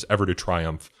enlightenment was ever to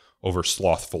triumph over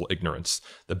slothful ignorance.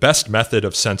 The best method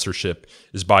of censorship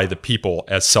is by the people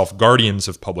as self-guardians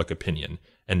of public opinion,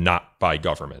 and not by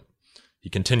government. He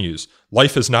continues,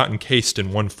 life is not encased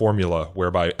in one formula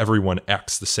whereby everyone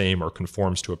acts the same or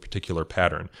conforms to a particular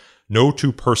pattern. No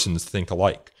two persons think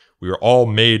alike. We are all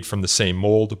made from the same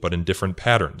mold, but in different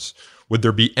patterns. Would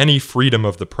there be any freedom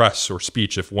of the press or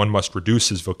speech if one must reduce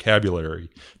his vocabulary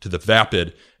to the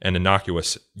vapid and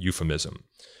innocuous euphemism?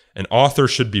 An author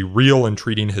should be real in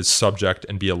treating his subject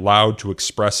and be allowed to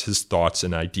express his thoughts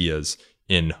and ideas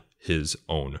in his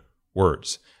own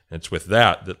words. And it's with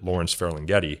that that Lawrence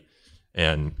Ferlinghetti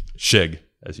and Shig,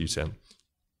 as you said,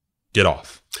 get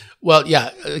off. Well,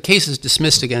 yeah, the case is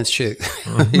dismissed against Shig.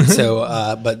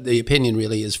 So, but the opinion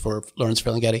really is for Lawrence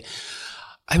Ferlinghetti.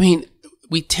 I mean,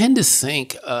 we tend to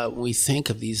think, when we think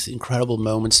of these incredible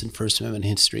moments in First Amendment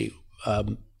history,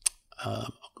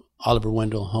 Oliver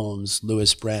Wendell Holmes,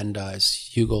 Louis Brandeis,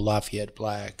 Hugo Lafayette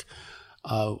Black,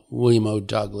 William O.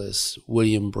 Douglas,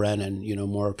 William Brennan,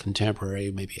 more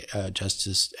contemporary, maybe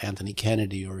Justice Anthony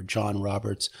Kennedy or John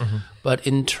Roberts. But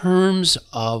in terms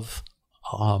of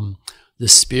the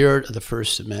spirit of the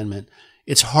First Amendment,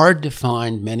 it's hard to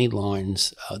find many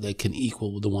lines that can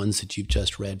equal the ones that you've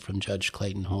just read from Judge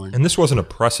Clayton Horne. And this wasn't a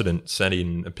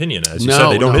precedent-setting opinion. As you said,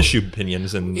 they don't issue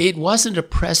opinions. And it wasn't a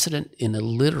precedent in a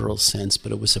literal sense,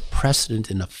 but it was a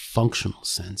precedent in a functional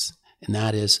sense. And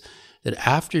that is that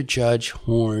after Judge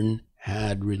Horne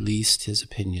had released his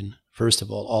opinion, first of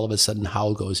all of a sudden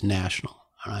Howell goes national,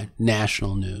 all right?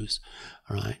 National news,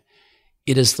 all right?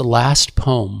 It is the last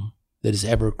poem that is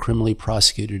ever criminally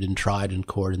prosecuted and tried in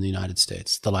court in the United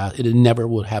States. It never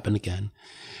will happen again.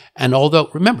 And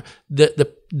although, remember,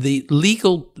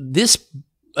 this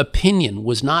opinion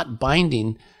was not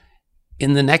binding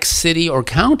in the next city or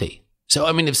county. So,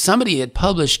 I mean, if somebody had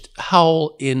published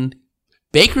Howell in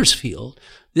Bakersfield,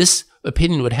 this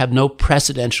opinion would have no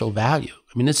precedential value.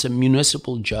 I mean, it's a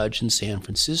municipal judge in San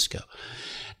Francisco.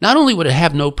 Not only would it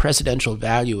have no precedential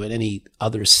value in any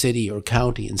other city or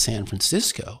county in San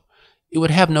Francisco, it would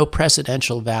have no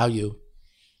precedential value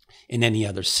in any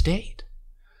other state.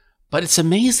 But it's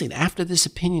amazing, after this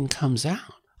opinion comes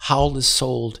out, Howell is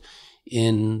sold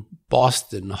in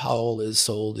Boston, Howell is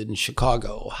sold in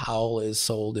Chicago, Howell is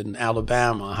sold in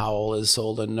Alabama, Howell is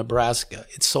sold in Nebraska.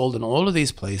 It's sold in all of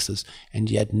these places, and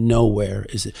yet nowhere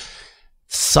is it.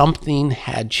 Something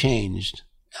had changed.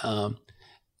 And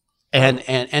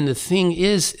the thing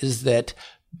is that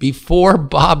before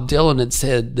Bob Dylan had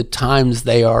said, the times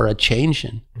they are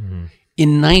a-changin',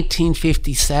 in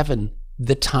 1957,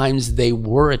 the times they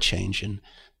were a-changin'.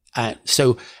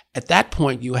 So at that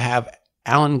point, you have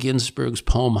Allen Ginsberg's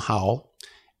poem Howl,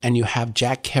 and you have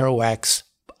Jack Kerouac's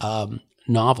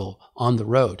novel On the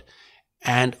Road.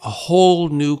 And a whole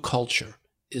new culture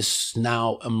is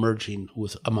now emerging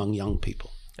among young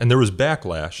people. And there was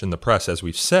backlash in the press, as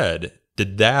we've said.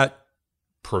 Did that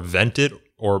prevent it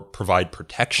or provide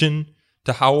protection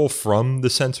to Howell from the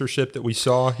censorship that we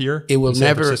saw here in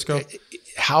San Francisco?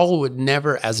 Howell would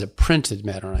never, as a printed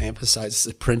matter, and I emphasize it's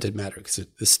a printed matter because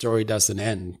the story doesn't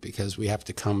end, because we have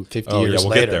to come 50 years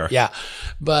we'll later. Get there. Yeah,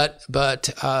 but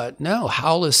no,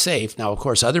 Howell is safe. Now, of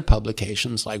course, other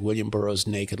publications like William Burroughs'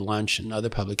 Naked Lunch and other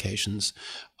publications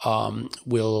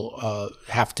will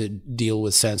have to deal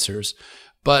with censors.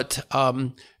 But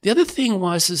the other thing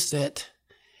is that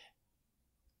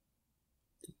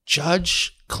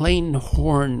Judge Clayton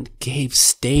Horne gave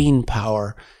staying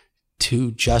power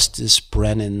to Justice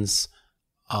Brennan's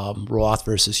Roth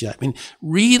versus Young. I mean,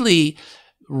 really,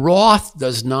 Roth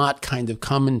does not kind of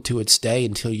come into its day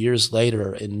until years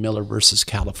later in Miller versus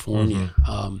California.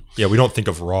 We don't think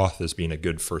of Roth as being a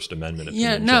good First Amendment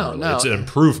opinion. No. It's an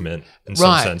improvement in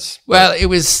some sense. Well, it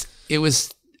was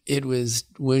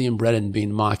William Brennan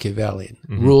being Machiavellian,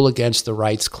 rule against the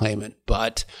rights claimant,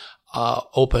 but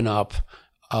open up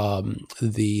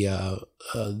the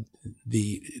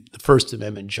First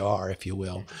Amendment jar, if you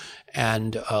will.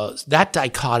 And that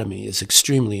dichotomy is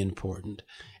extremely important.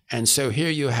 And so here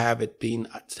you have it being,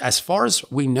 as far as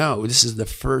we know, this is the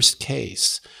first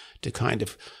case to kind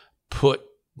of put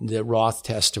the Roth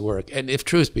test to work. And if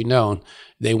truth be known,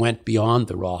 they went beyond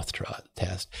the Roth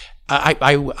test.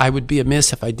 I would be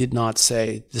amiss if I did not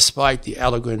say, despite the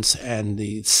eloquence and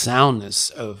the soundness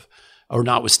of, or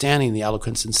notwithstanding the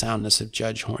eloquence and soundness of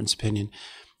Judge Horne's opinion,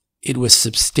 it was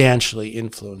substantially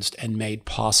influenced and made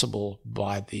possible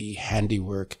by the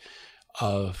handiwork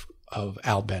of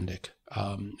Al Bendick,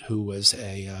 who was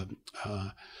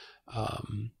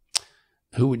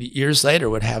who would years later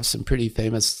would have some pretty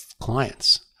famous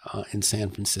clients in San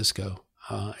Francisco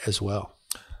as well.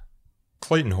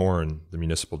 Clayton Horn, the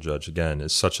municipal judge, again,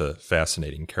 is such a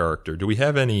fascinating character. Do we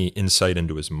have any insight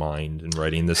into his mind in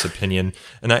writing this opinion?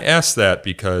 And I ask that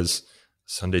because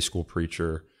Sunday school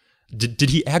preacher,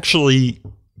 did he actually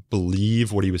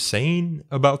believe what he was saying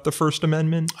about the First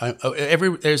Amendment?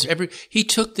 He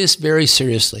took this very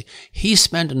seriously. He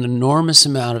spent an enormous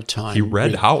amount of time. He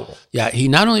read Howell. Yeah, he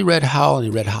not only read Howell, and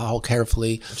he read Howell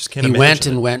carefully. I just can't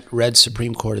imagine He read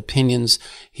Supreme Court opinions.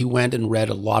 He went and read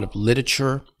a lot of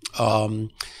literature.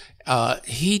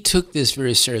 He took this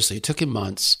very seriously. It took him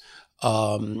months.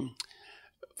 For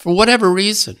whatever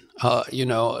reason,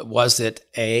 was it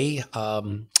I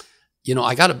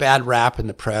got a bad rap in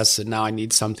the press and now I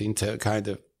need something to kind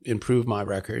of improve my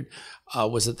record.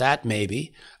 Was it that?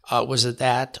 Maybe. Was it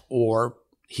that? Or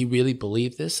he really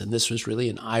believed this and this was really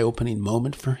an eye-opening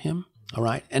moment for him? All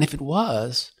right. And if it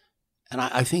was, and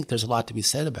I think there's a lot to be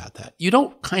said about that, you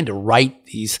don't kind of write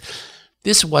these.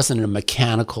 This wasn't a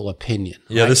mechanical opinion.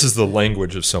 Yeah, right? This is the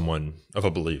language of a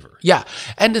believer. Yeah.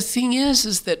 And the thing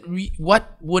is that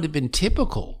what would have been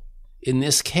typical in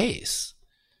this case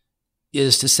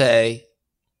is to say,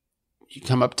 you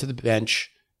come up to the bench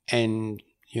and,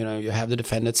 you have the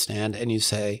defendant stand and you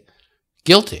say,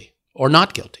 guilty or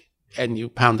not guilty. And you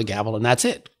pound the gavel and that's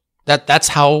it. That's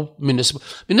how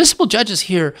municipal judges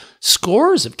hear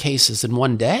scores of cases in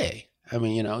one day. I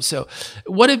mean, so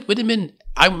what it would have been,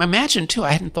 I imagine too,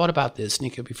 I hadn't thought about this,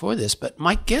 Nico, before this, but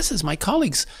my guess is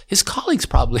his colleagues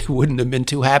probably wouldn't have been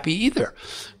too happy either,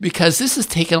 because this has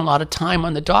taken a lot of time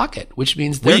on the docket, which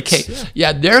means their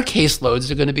caseloads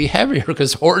are going to be heavier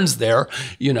because Horn's there,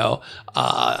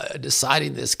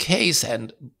 deciding this case.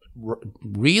 And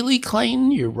really,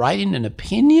 Clayton, you're writing an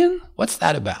opinion? What's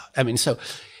that about? I mean, so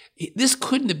this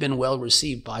couldn't have been well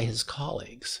received by his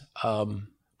colleagues.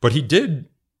 But he did,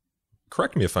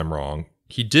 correct me if I'm wrong,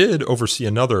 he did oversee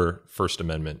another First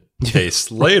Amendment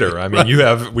case later. I mean,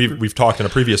 we've talked in a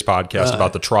previous podcast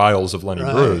about the trials of Lenny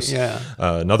Bruce,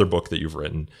 another book that you've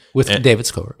written. With David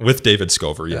Scover. With David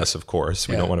Scover, yes, of course.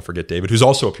 We don't want to forget David, who's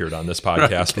also appeared on this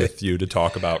podcast with you to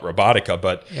talk about robotica.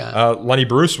 But Lenny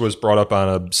Bruce was brought up on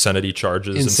obscenity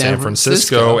charges in San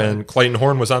Francisco, and Clayton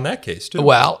Horn was on that case, too.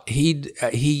 Well,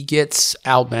 he gets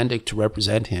Al Bendick to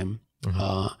represent him.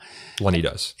 Lenny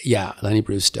does. Yeah, Lenny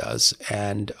Bruce does.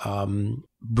 And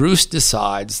Bruce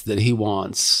decides that he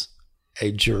wants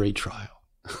a jury trial,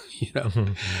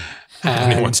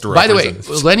 And he wants to by the way,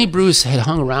 represent Lenny Bruce had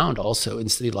hung around also in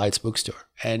City Lights bookstore.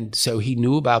 And so he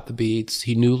knew about the beats.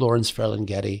 He knew Lawrence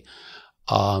Ferlinghetti.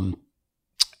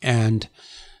 And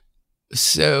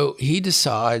so he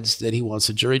decides that he wants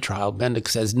a jury trial. Bendick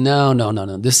says, no,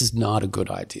 this is not a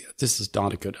good idea. This is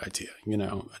not a good idea.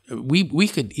 We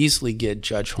could easily get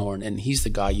Judge Horn, and he's the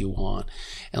guy you want.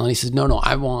 And Lenny says, no,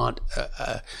 I want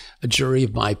a jury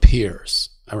of my peers.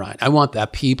 All right, I want the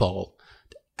people.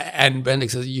 And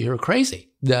Bendick says, you're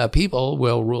crazy. The people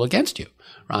will rule against you,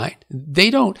 right? They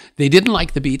didn't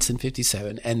like the beats in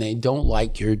 57, and they don't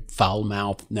like your foul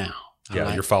mouth now.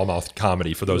 Yeah, your foul-mouthed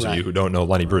comedy, for those of you who don't know,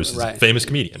 Lenny Bruce is a famous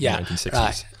comedian in the 1960s.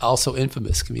 Right. Also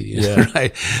infamous comedian,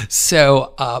 right?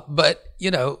 So, but,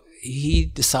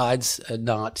 he decides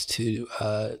not to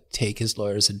take his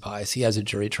lawyer's advice. He has a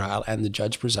jury trial, and the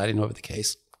judge presiding over the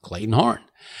case, Clayton Horn.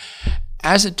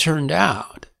 As it turned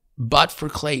out, but for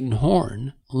Clayton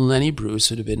Horn, Lenny Bruce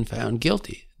would have been found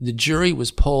guilty. The jury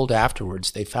was polled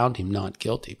afterwards. They found him not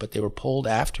guilty, but they were polled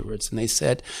afterwards, and they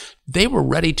said they were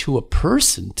ready to a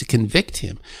person to convict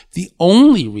him. The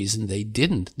only reason they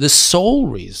didn't, the sole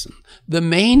reason, the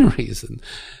main reason,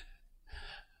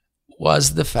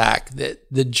 was the fact that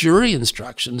the jury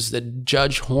instructions that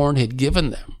Judge Horn had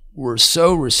given them were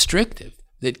so restrictive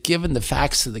that given the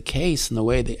facts of the case and the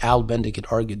way that Al Bendick had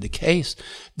argued the case,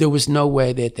 there was no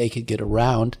way that they could get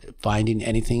around finding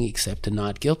anything except a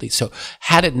not guilty. So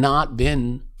had it not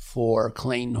been for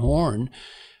Clayton Horn,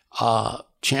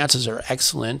 chances are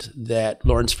excellent that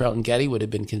Lawrence Ferlinghetti would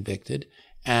have been convicted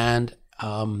and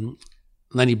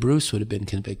Lenny Bruce would have been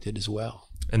convicted as well.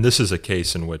 And this is a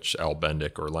case in which Al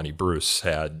Bendick or Lenny Bruce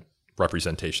had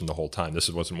representation the whole time. This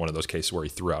wasn't one of those cases where he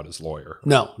threw out his lawyer.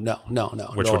 No.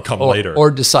 Which would come later. Or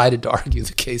decided to argue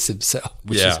the case himself,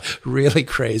 which is really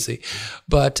crazy.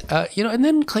 But, and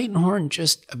then Clayton Horn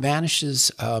just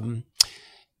vanishes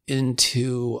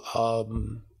into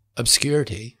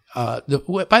obscurity. By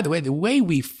the way, the way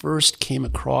we first came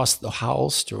across the Howell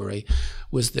story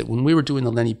was that when we were doing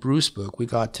the Lenny Bruce book, we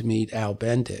got to meet Al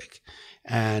Bendick.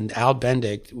 And Al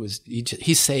Bendick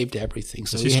he saved everything.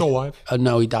 So is he still alive?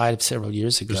 No, he died several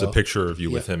years ago. There's a picture of you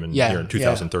with him here in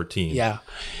 2013. Yeah,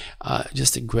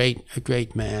 just a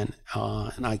great man.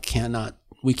 And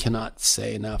we cannot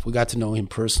say enough. We got to know him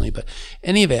personally, but in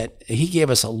any event, he gave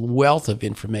us a wealth of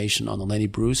information on the Lenny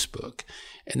Bruce book.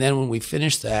 And then when we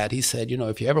finished that, he said,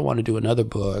 if you ever want to do another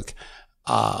book,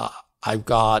 I've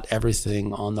got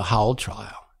everything on the Howell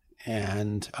trial.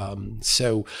 And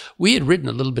so we had written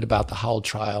a little bit about the Howell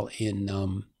trial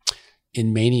in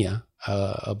Mania,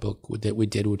 a book that we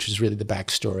did, which was really the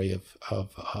backstory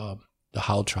of the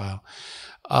Howell trial.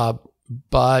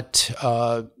 But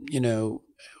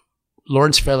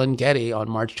Lawrence Ferlinghetti on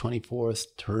March 24th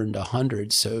turned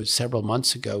 100. So several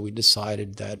months ago, we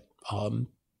decided that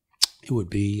it would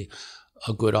be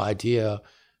a good idea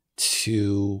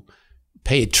to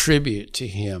pay a tribute to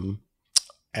him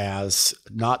as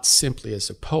not simply as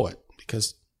a poet,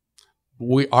 because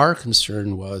our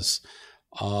concern was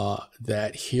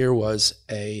that here was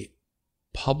a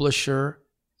publisher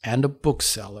and a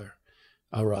bookseller,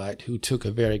 all right, who took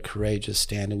a very courageous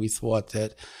stand. And we thought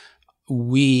that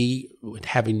we,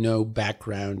 having no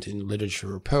background in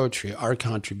literature or poetry, our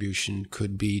contribution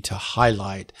could be to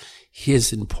highlight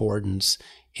his importance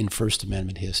in First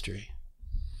Amendment history.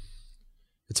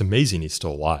 It's amazing he's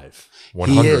still alive.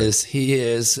 100. He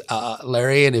is.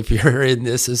 Larry, and if you're in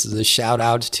this is a shout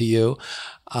out to you.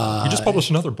 He just published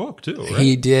another book too, right?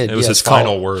 He did. It was his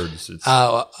final words.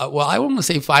 Well, I won't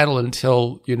say final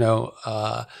until, Isn't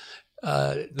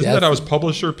that how his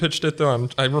publisher pitched it though?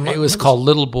 It was called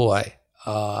Little Boy.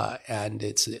 And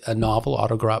it's a novel,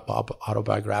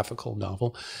 autobiographical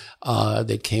novel,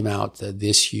 that came out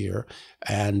this year.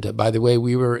 And by the way,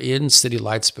 we were in City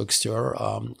Lights Bookstore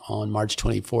on March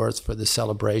 24th for the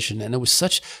celebration, and it was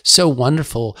so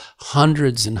wonderful.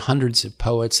 Hundreds and hundreds of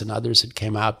poets and others had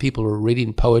came out. People were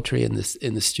reading poetry in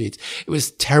the streets. It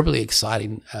was terribly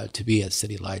exciting to be at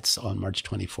City Lights on March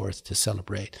 24th to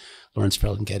celebrate Lawrence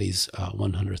Ferlinghetti's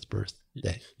 100th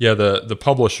birthday. Yeah, the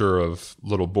publisher of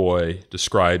Little Boy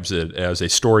describes it as a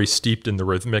story steeped in the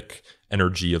rhythmic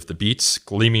energy of the beats,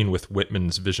 gleaming with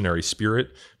Whitman's visionary spirit,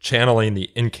 channeling the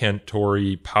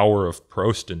incantory power of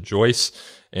Proust and Joyce.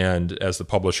 And as the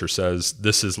publisher says,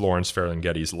 this is Lawrence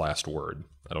Ferlinghetti's last word.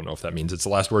 I don't know if that means it's the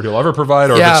last word he'll ever provide,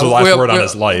 or if it's the last word on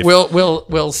his life.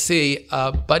 We'll see.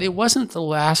 But it wasn't the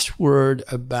last word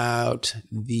about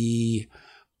the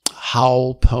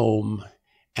Howell poem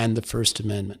and the First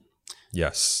Amendment.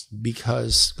 Yes.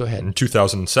 Because, go ahead. In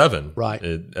 2007, right.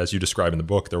 As you describe in the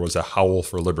book, there was a Howl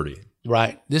for Liberty.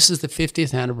 Right. This is the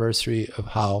 50th anniversary of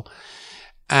Howl.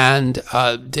 And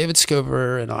David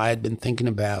Scover and I had been thinking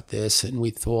about this, and we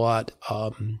thought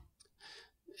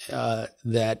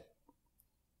that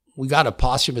we got a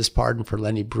posthumous pardon for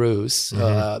Lenny Bruce,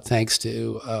 thanks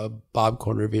to Bob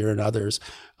Cornrevere and others.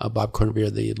 Bob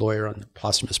Cornrevere, the lawyer on the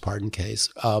posthumous pardon case.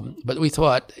 But we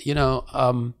thought,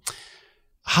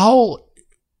 Howl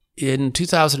in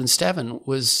 2007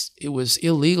 was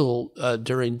illegal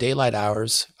during daylight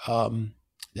hours.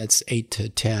 That's 8 to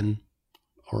 10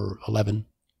 or 11.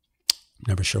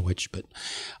 Never sure which, but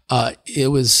it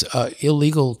was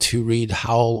illegal to read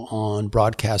Howl on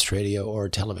broadcast radio or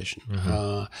television.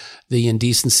 The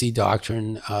indecency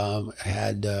doctrine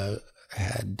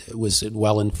was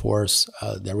well in force.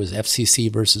 There was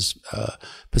FCC versus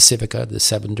Pacifica, the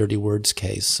 7 Dirty Words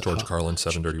case. George Carlin,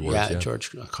 7 Dirty Words. Yeah,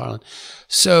 George Carlin.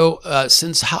 So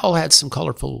since Howl had some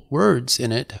colorful words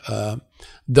in it,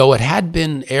 though it had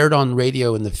been aired on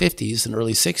radio in the 50s and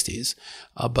early 60s,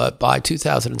 but by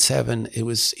 2007 it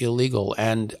was illegal,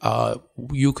 and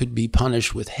you could be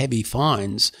punished with heavy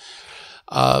fines.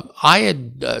 I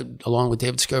had, along with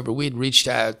David Scover, we had reached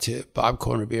out to Bob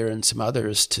Cornrevere and some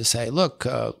others to say, look,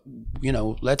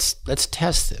 let's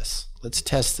test this. Let's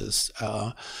test this.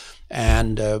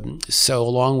 So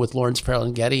along with Lawrence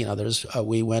Ferlinghetti and others,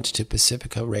 we went to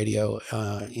Pacifica Radio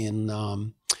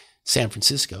in San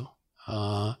Francisco.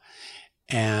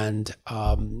 And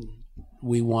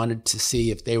we wanted to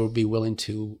see if they would be willing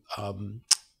to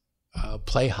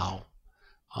play Howl.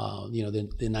 The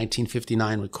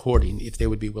 1959 recording, if they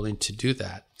would be willing to do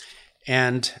that.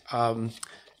 And,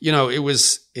 it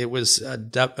was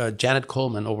Janet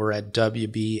Coleman over at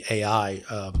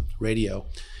WBAI radio.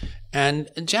 And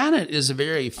Janet is a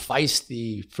very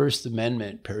feisty First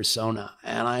Amendment persona,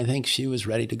 and I think she was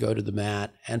ready to go to the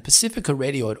mat. And Pacifica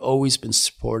Radio had always been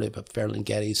supportive of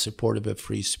Ferlinghetti, supportive of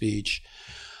free speech.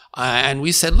 And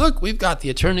we said, look, we've got the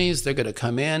attorneys. They're going to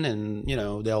come in and,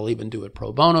 they'll even do it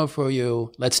pro bono for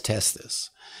you. Let's test this.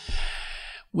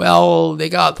 Well, they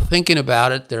got thinking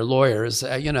about it. They're lawyers,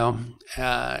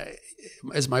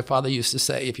 as my father used to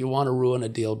say, if you want to ruin a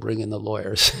deal, bring in the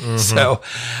lawyers. So,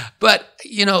 but,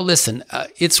 listen,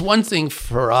 it's one thing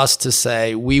for us to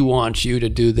say, we want you to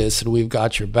do this and we've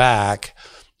got your back.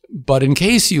 But in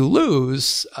case you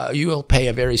lose, you will pay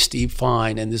a very steep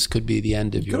fine, and this could be the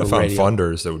end of your radio. You could have found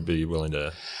funders that would be willing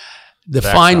to. The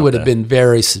fine would have been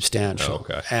very substantial.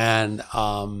 Oh, okay. And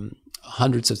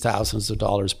hundreds of thousands of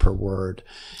dollars per word.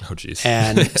 Oh, geez.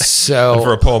 And so and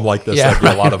for a poem like this, that'd be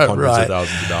a lot of hundreds of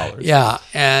thousands of dollars. Yeah,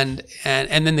 and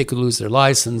then they could lose their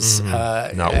license.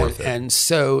 Not worth it. And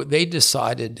so they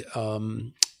decided.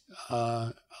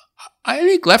 I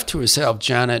think left to herself,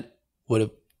 Janet would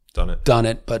have done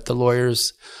it, but the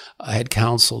lawyers had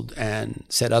counseled and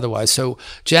said otherwise. So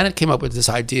Janet came up with this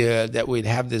idea that we'd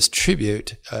have this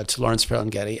tribute to Lawrence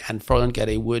Ferlinghetti, and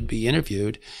Ferlinghetti would be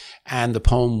interviewed, and the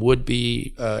poem would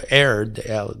be aired,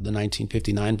 the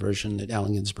 1959 version that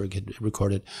Allen Ginsberg had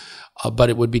recorded, but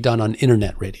it would be done on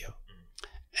internet radio.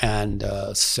 And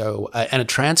and a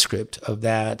transcript of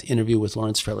that interview with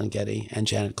Lawrence Ferlinghetti and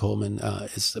Janet Coleman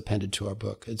is appended to our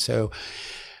book. And so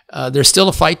there's still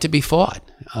a fight to be fought.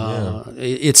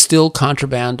 It's still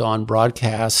contraband on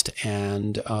broadcast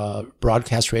and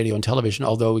broadcast radio and television,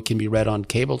 although it can be read on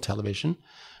cable television.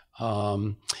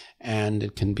 And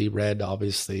it can be read,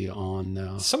 obviously,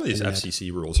 on some of these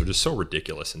FCC rules are just so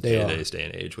ridiculous in today's day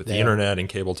and age with the internet and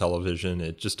cable television.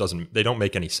 It just they don't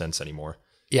make any sense anymore.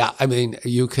 Yeah, I mean,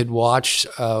 you could watch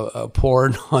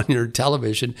porn on your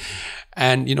television,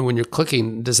 and when you're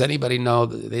clicking, does anybody know?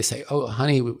 They say, "Oh,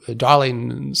 honey,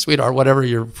 darling, sweetheart," whatever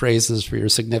your phrase is for your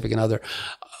significant other.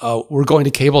 We're going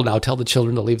to cable now. Tell the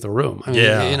children to leave the room. I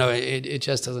mean, it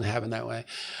just doesn't happen that way.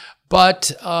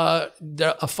 But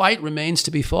a fight remains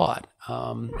to be fought.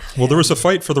 Well, there was a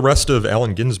fight for the rest of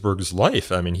Allen Ginsberg's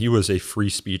life. I mean, he was a free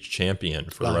speech champion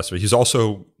for the rest of it. He's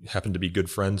also happened to be good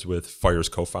friends with Fire's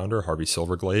co-founder, Harvey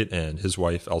Silverglate, and his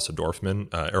wife, Elsa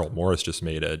Dorfman. Errol Morris just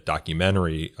made a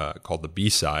documentary called The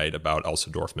B-Side about Elsa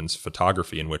Dorfman's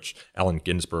photography, in which Allen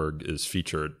Ginsberg is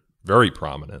featured very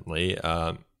prominently.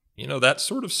 That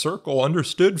sort of circle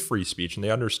understood free speech, and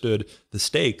they understood the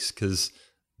stakes because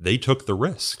they took the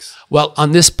risks. Well,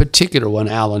 on this particular one,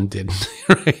 Allen didn't.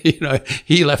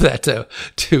 He left that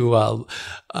to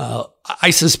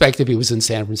I suspect if he was in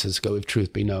San Francisco, if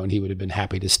truth be known, he would have been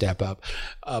happy to step up.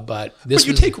 But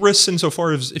you take risks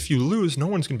insofar as if you lose, no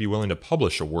one's going to be willing to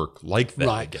publish a work like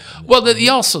that again. Well,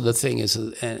 the thing is,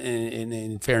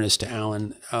 in fairness to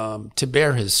Allen, to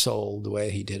bare his soul the way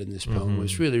he did in this poem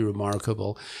was really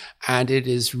remarkable. And it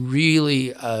is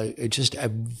really just a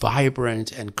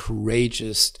vibrant and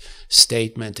courageous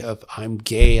statement of, I'm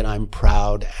gay and I'm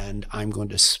proud and I'm going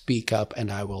to speak up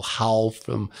and I will howl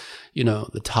from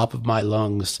the top of my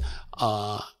lungs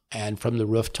and from the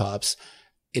rooftops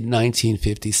in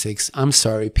 1956. I'm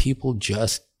sorry, people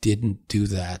just didn't do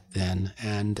that then.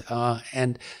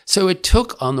 And so it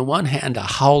took, on the one hand, a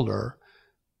howler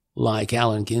like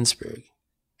Allen Ginsberg,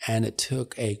 and it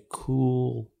took a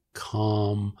cool,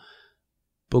 calm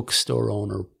bookstore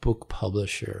owner, book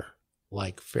publisher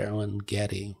like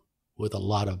Ferlinghetti with a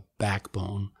lot of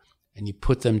backbone, and you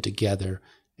put them together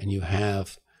and you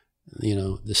have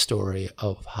the story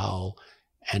of Howl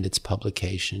and its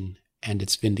publication and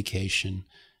its vindication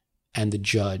and the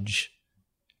judge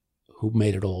who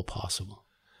made it all possible.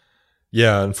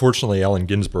 Yeah, unfortunately, Allen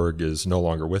Ginsberg is no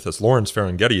longer with us. Lawrence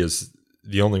Ferlinghetti is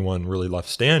the only one really left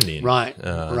standing. Right.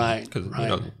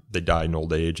 Because they died in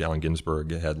old age. Allen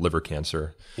Ginsberg had liver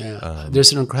cancer. Yeah.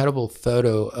 There's an incredible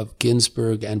photo of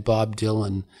Ginsberg and Bob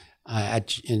Dylan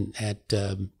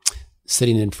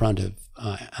sitting in front of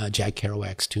Jack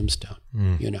Kerouac's tombstone.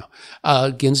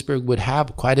 Ginsberg would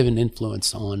have quite an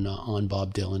influence on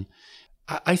Bob Dylan.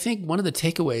 I think one of the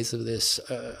takeaways of this,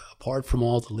 apart from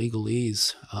all the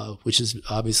legalese, which is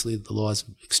obviously the law is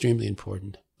extremely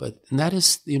important, and that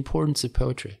is the importance of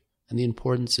poetry and the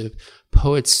importance of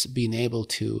poets being able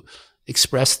to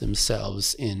express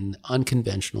themselves in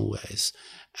unconventional ways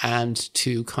and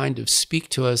to kind of speak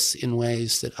to us in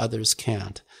ways that others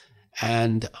can't.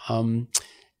 And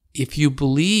if you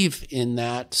believe in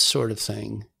that sort of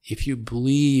thing, if you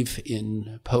believe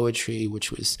in poetry,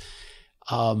 which was,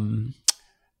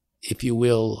 if you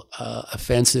will,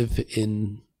 offensive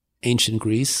in ancient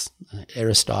Greece,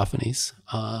 Aristophanes,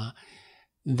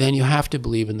 then you have to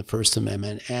believe in the First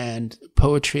Amendment. And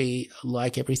poetry,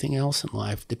 like everything else in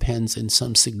life, depends in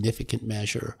some significant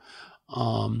measure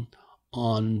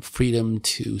on freedom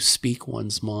to speak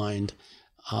one's mind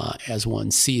as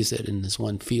one sees it and as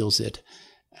one feels it.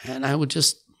 And I would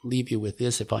just leave you with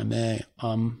this, if I may.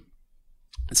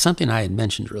 It's something I had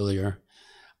mentioned earlier.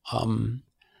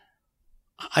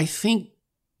 I think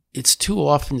it's too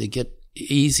often too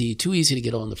easy to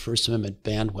get on the First Amendment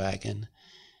bandwagon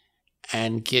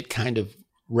and get kind of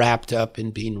wrapped up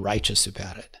in being righteous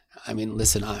about it. I mean,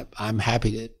 listen, I'm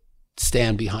happy to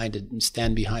stand behind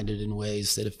it in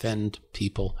ways that offend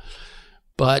people.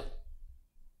 But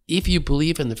if you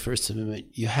believe in the First Amendment,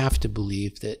 you have to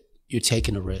believe that you're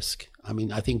taking a risk. I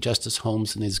mean, I think Justice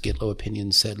Holmes in his Gitlow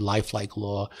opinion said lifelike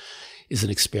law is an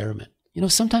experiment.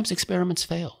 Sometimes experiments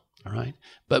fail, all right?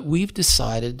 But we've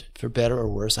decided, for better or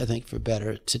worse, I think for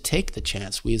better, to take the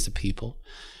chance, we as a people,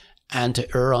 and to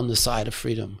err on the side of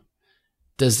freedom.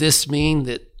 Does this mean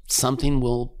that something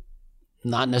will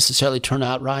not necessarily turn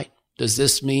out right? Does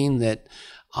this mean that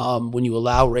when you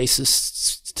allow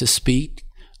racists to speak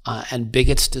and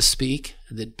bigots to speak,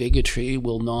 that bigotry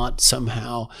will not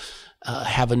somehow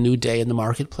have a new day in the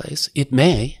marketplace? It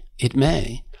may,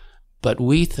 but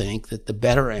we think that the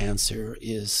better answer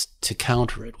is to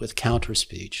counter it with counter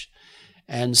speech.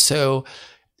 And so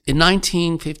in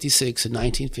 1956 and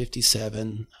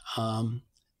 1957,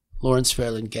 Lawrence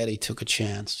Fairlane Getty took a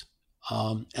chance,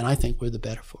 and I think we're the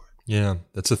better for it. Yeah,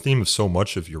 that's a theme of so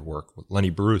much of your work. Lenny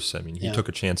Bruce, I mean, he took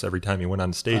a chance every time he went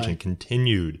on stage and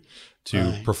continued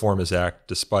to perform his act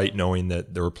despite knowing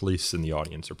that there were police in the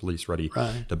audience or police ready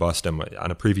to bust him.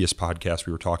 On a previous podcast,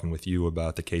 we were talking with you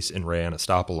about the case In Re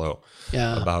Anastopoulos,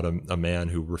 about a man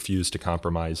who refused to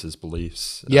compromise his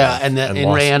beliefs. And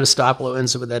In Re Anastopoulos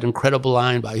ends up with that incredible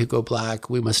line by Hugo Black,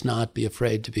 "We must not be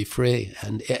afraid to be free."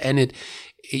 And it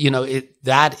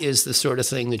that is the sort of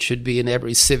thing that should be in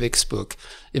every civics book.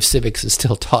 If civics is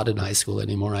still taught in high school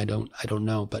anymore, I don't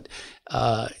know. But,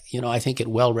 I think it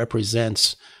well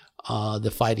represents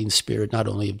the fighting spirit, not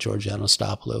only of George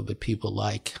Anastopoulos, but people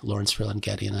like Lawrence Fairlane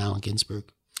Getty and Allen Ginsberg.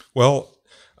 Well,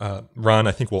 Ron,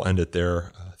 I think we'll end it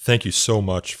there. Thank you so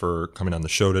much for coming on the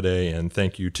show today, and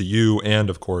thank you to you and,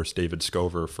 of course, David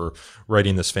Scover for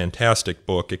writing this fantastic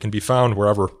book. It can be found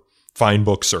wherever fine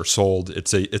books are sold.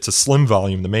 It's a slim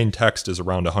volume. The main text is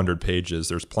around 100 pages.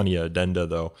 There's plenty of addenda,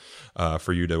 though,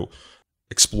 for you to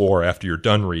explore after you're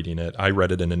done reading it. I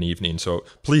read it in an evening, so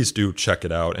please do check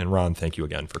it out. And Ron, thank you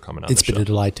again for coming on the show. It's been a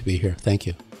delight to be here. Thank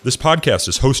you. This podcast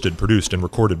is hosted, produced, and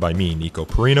recorded by me, Nico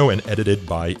Perino, and edited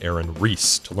by Aaron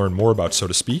Reese. To learn more about So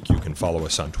to Speak, you can follow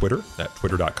us on Twitter at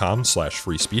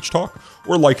twitter.com/freespeechtalk,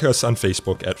 or like us on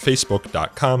Facebook at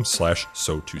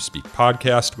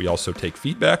facebook.com/so-to-speak-podcast. We also take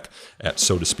feedback at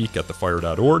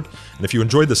so-to-speak@thefire.org. And if you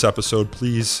enjoyed this episode,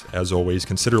 please, as always,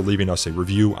 consider leaving us a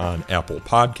review on Apple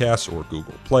Podcasts or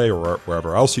Google Play or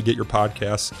wherever else you get your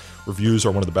podcasts. Reviews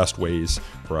are one of the best ways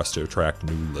for us to attract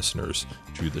new listeners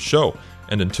to the show.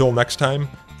 And until next time,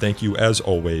 thank you as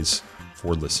always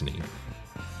for listening.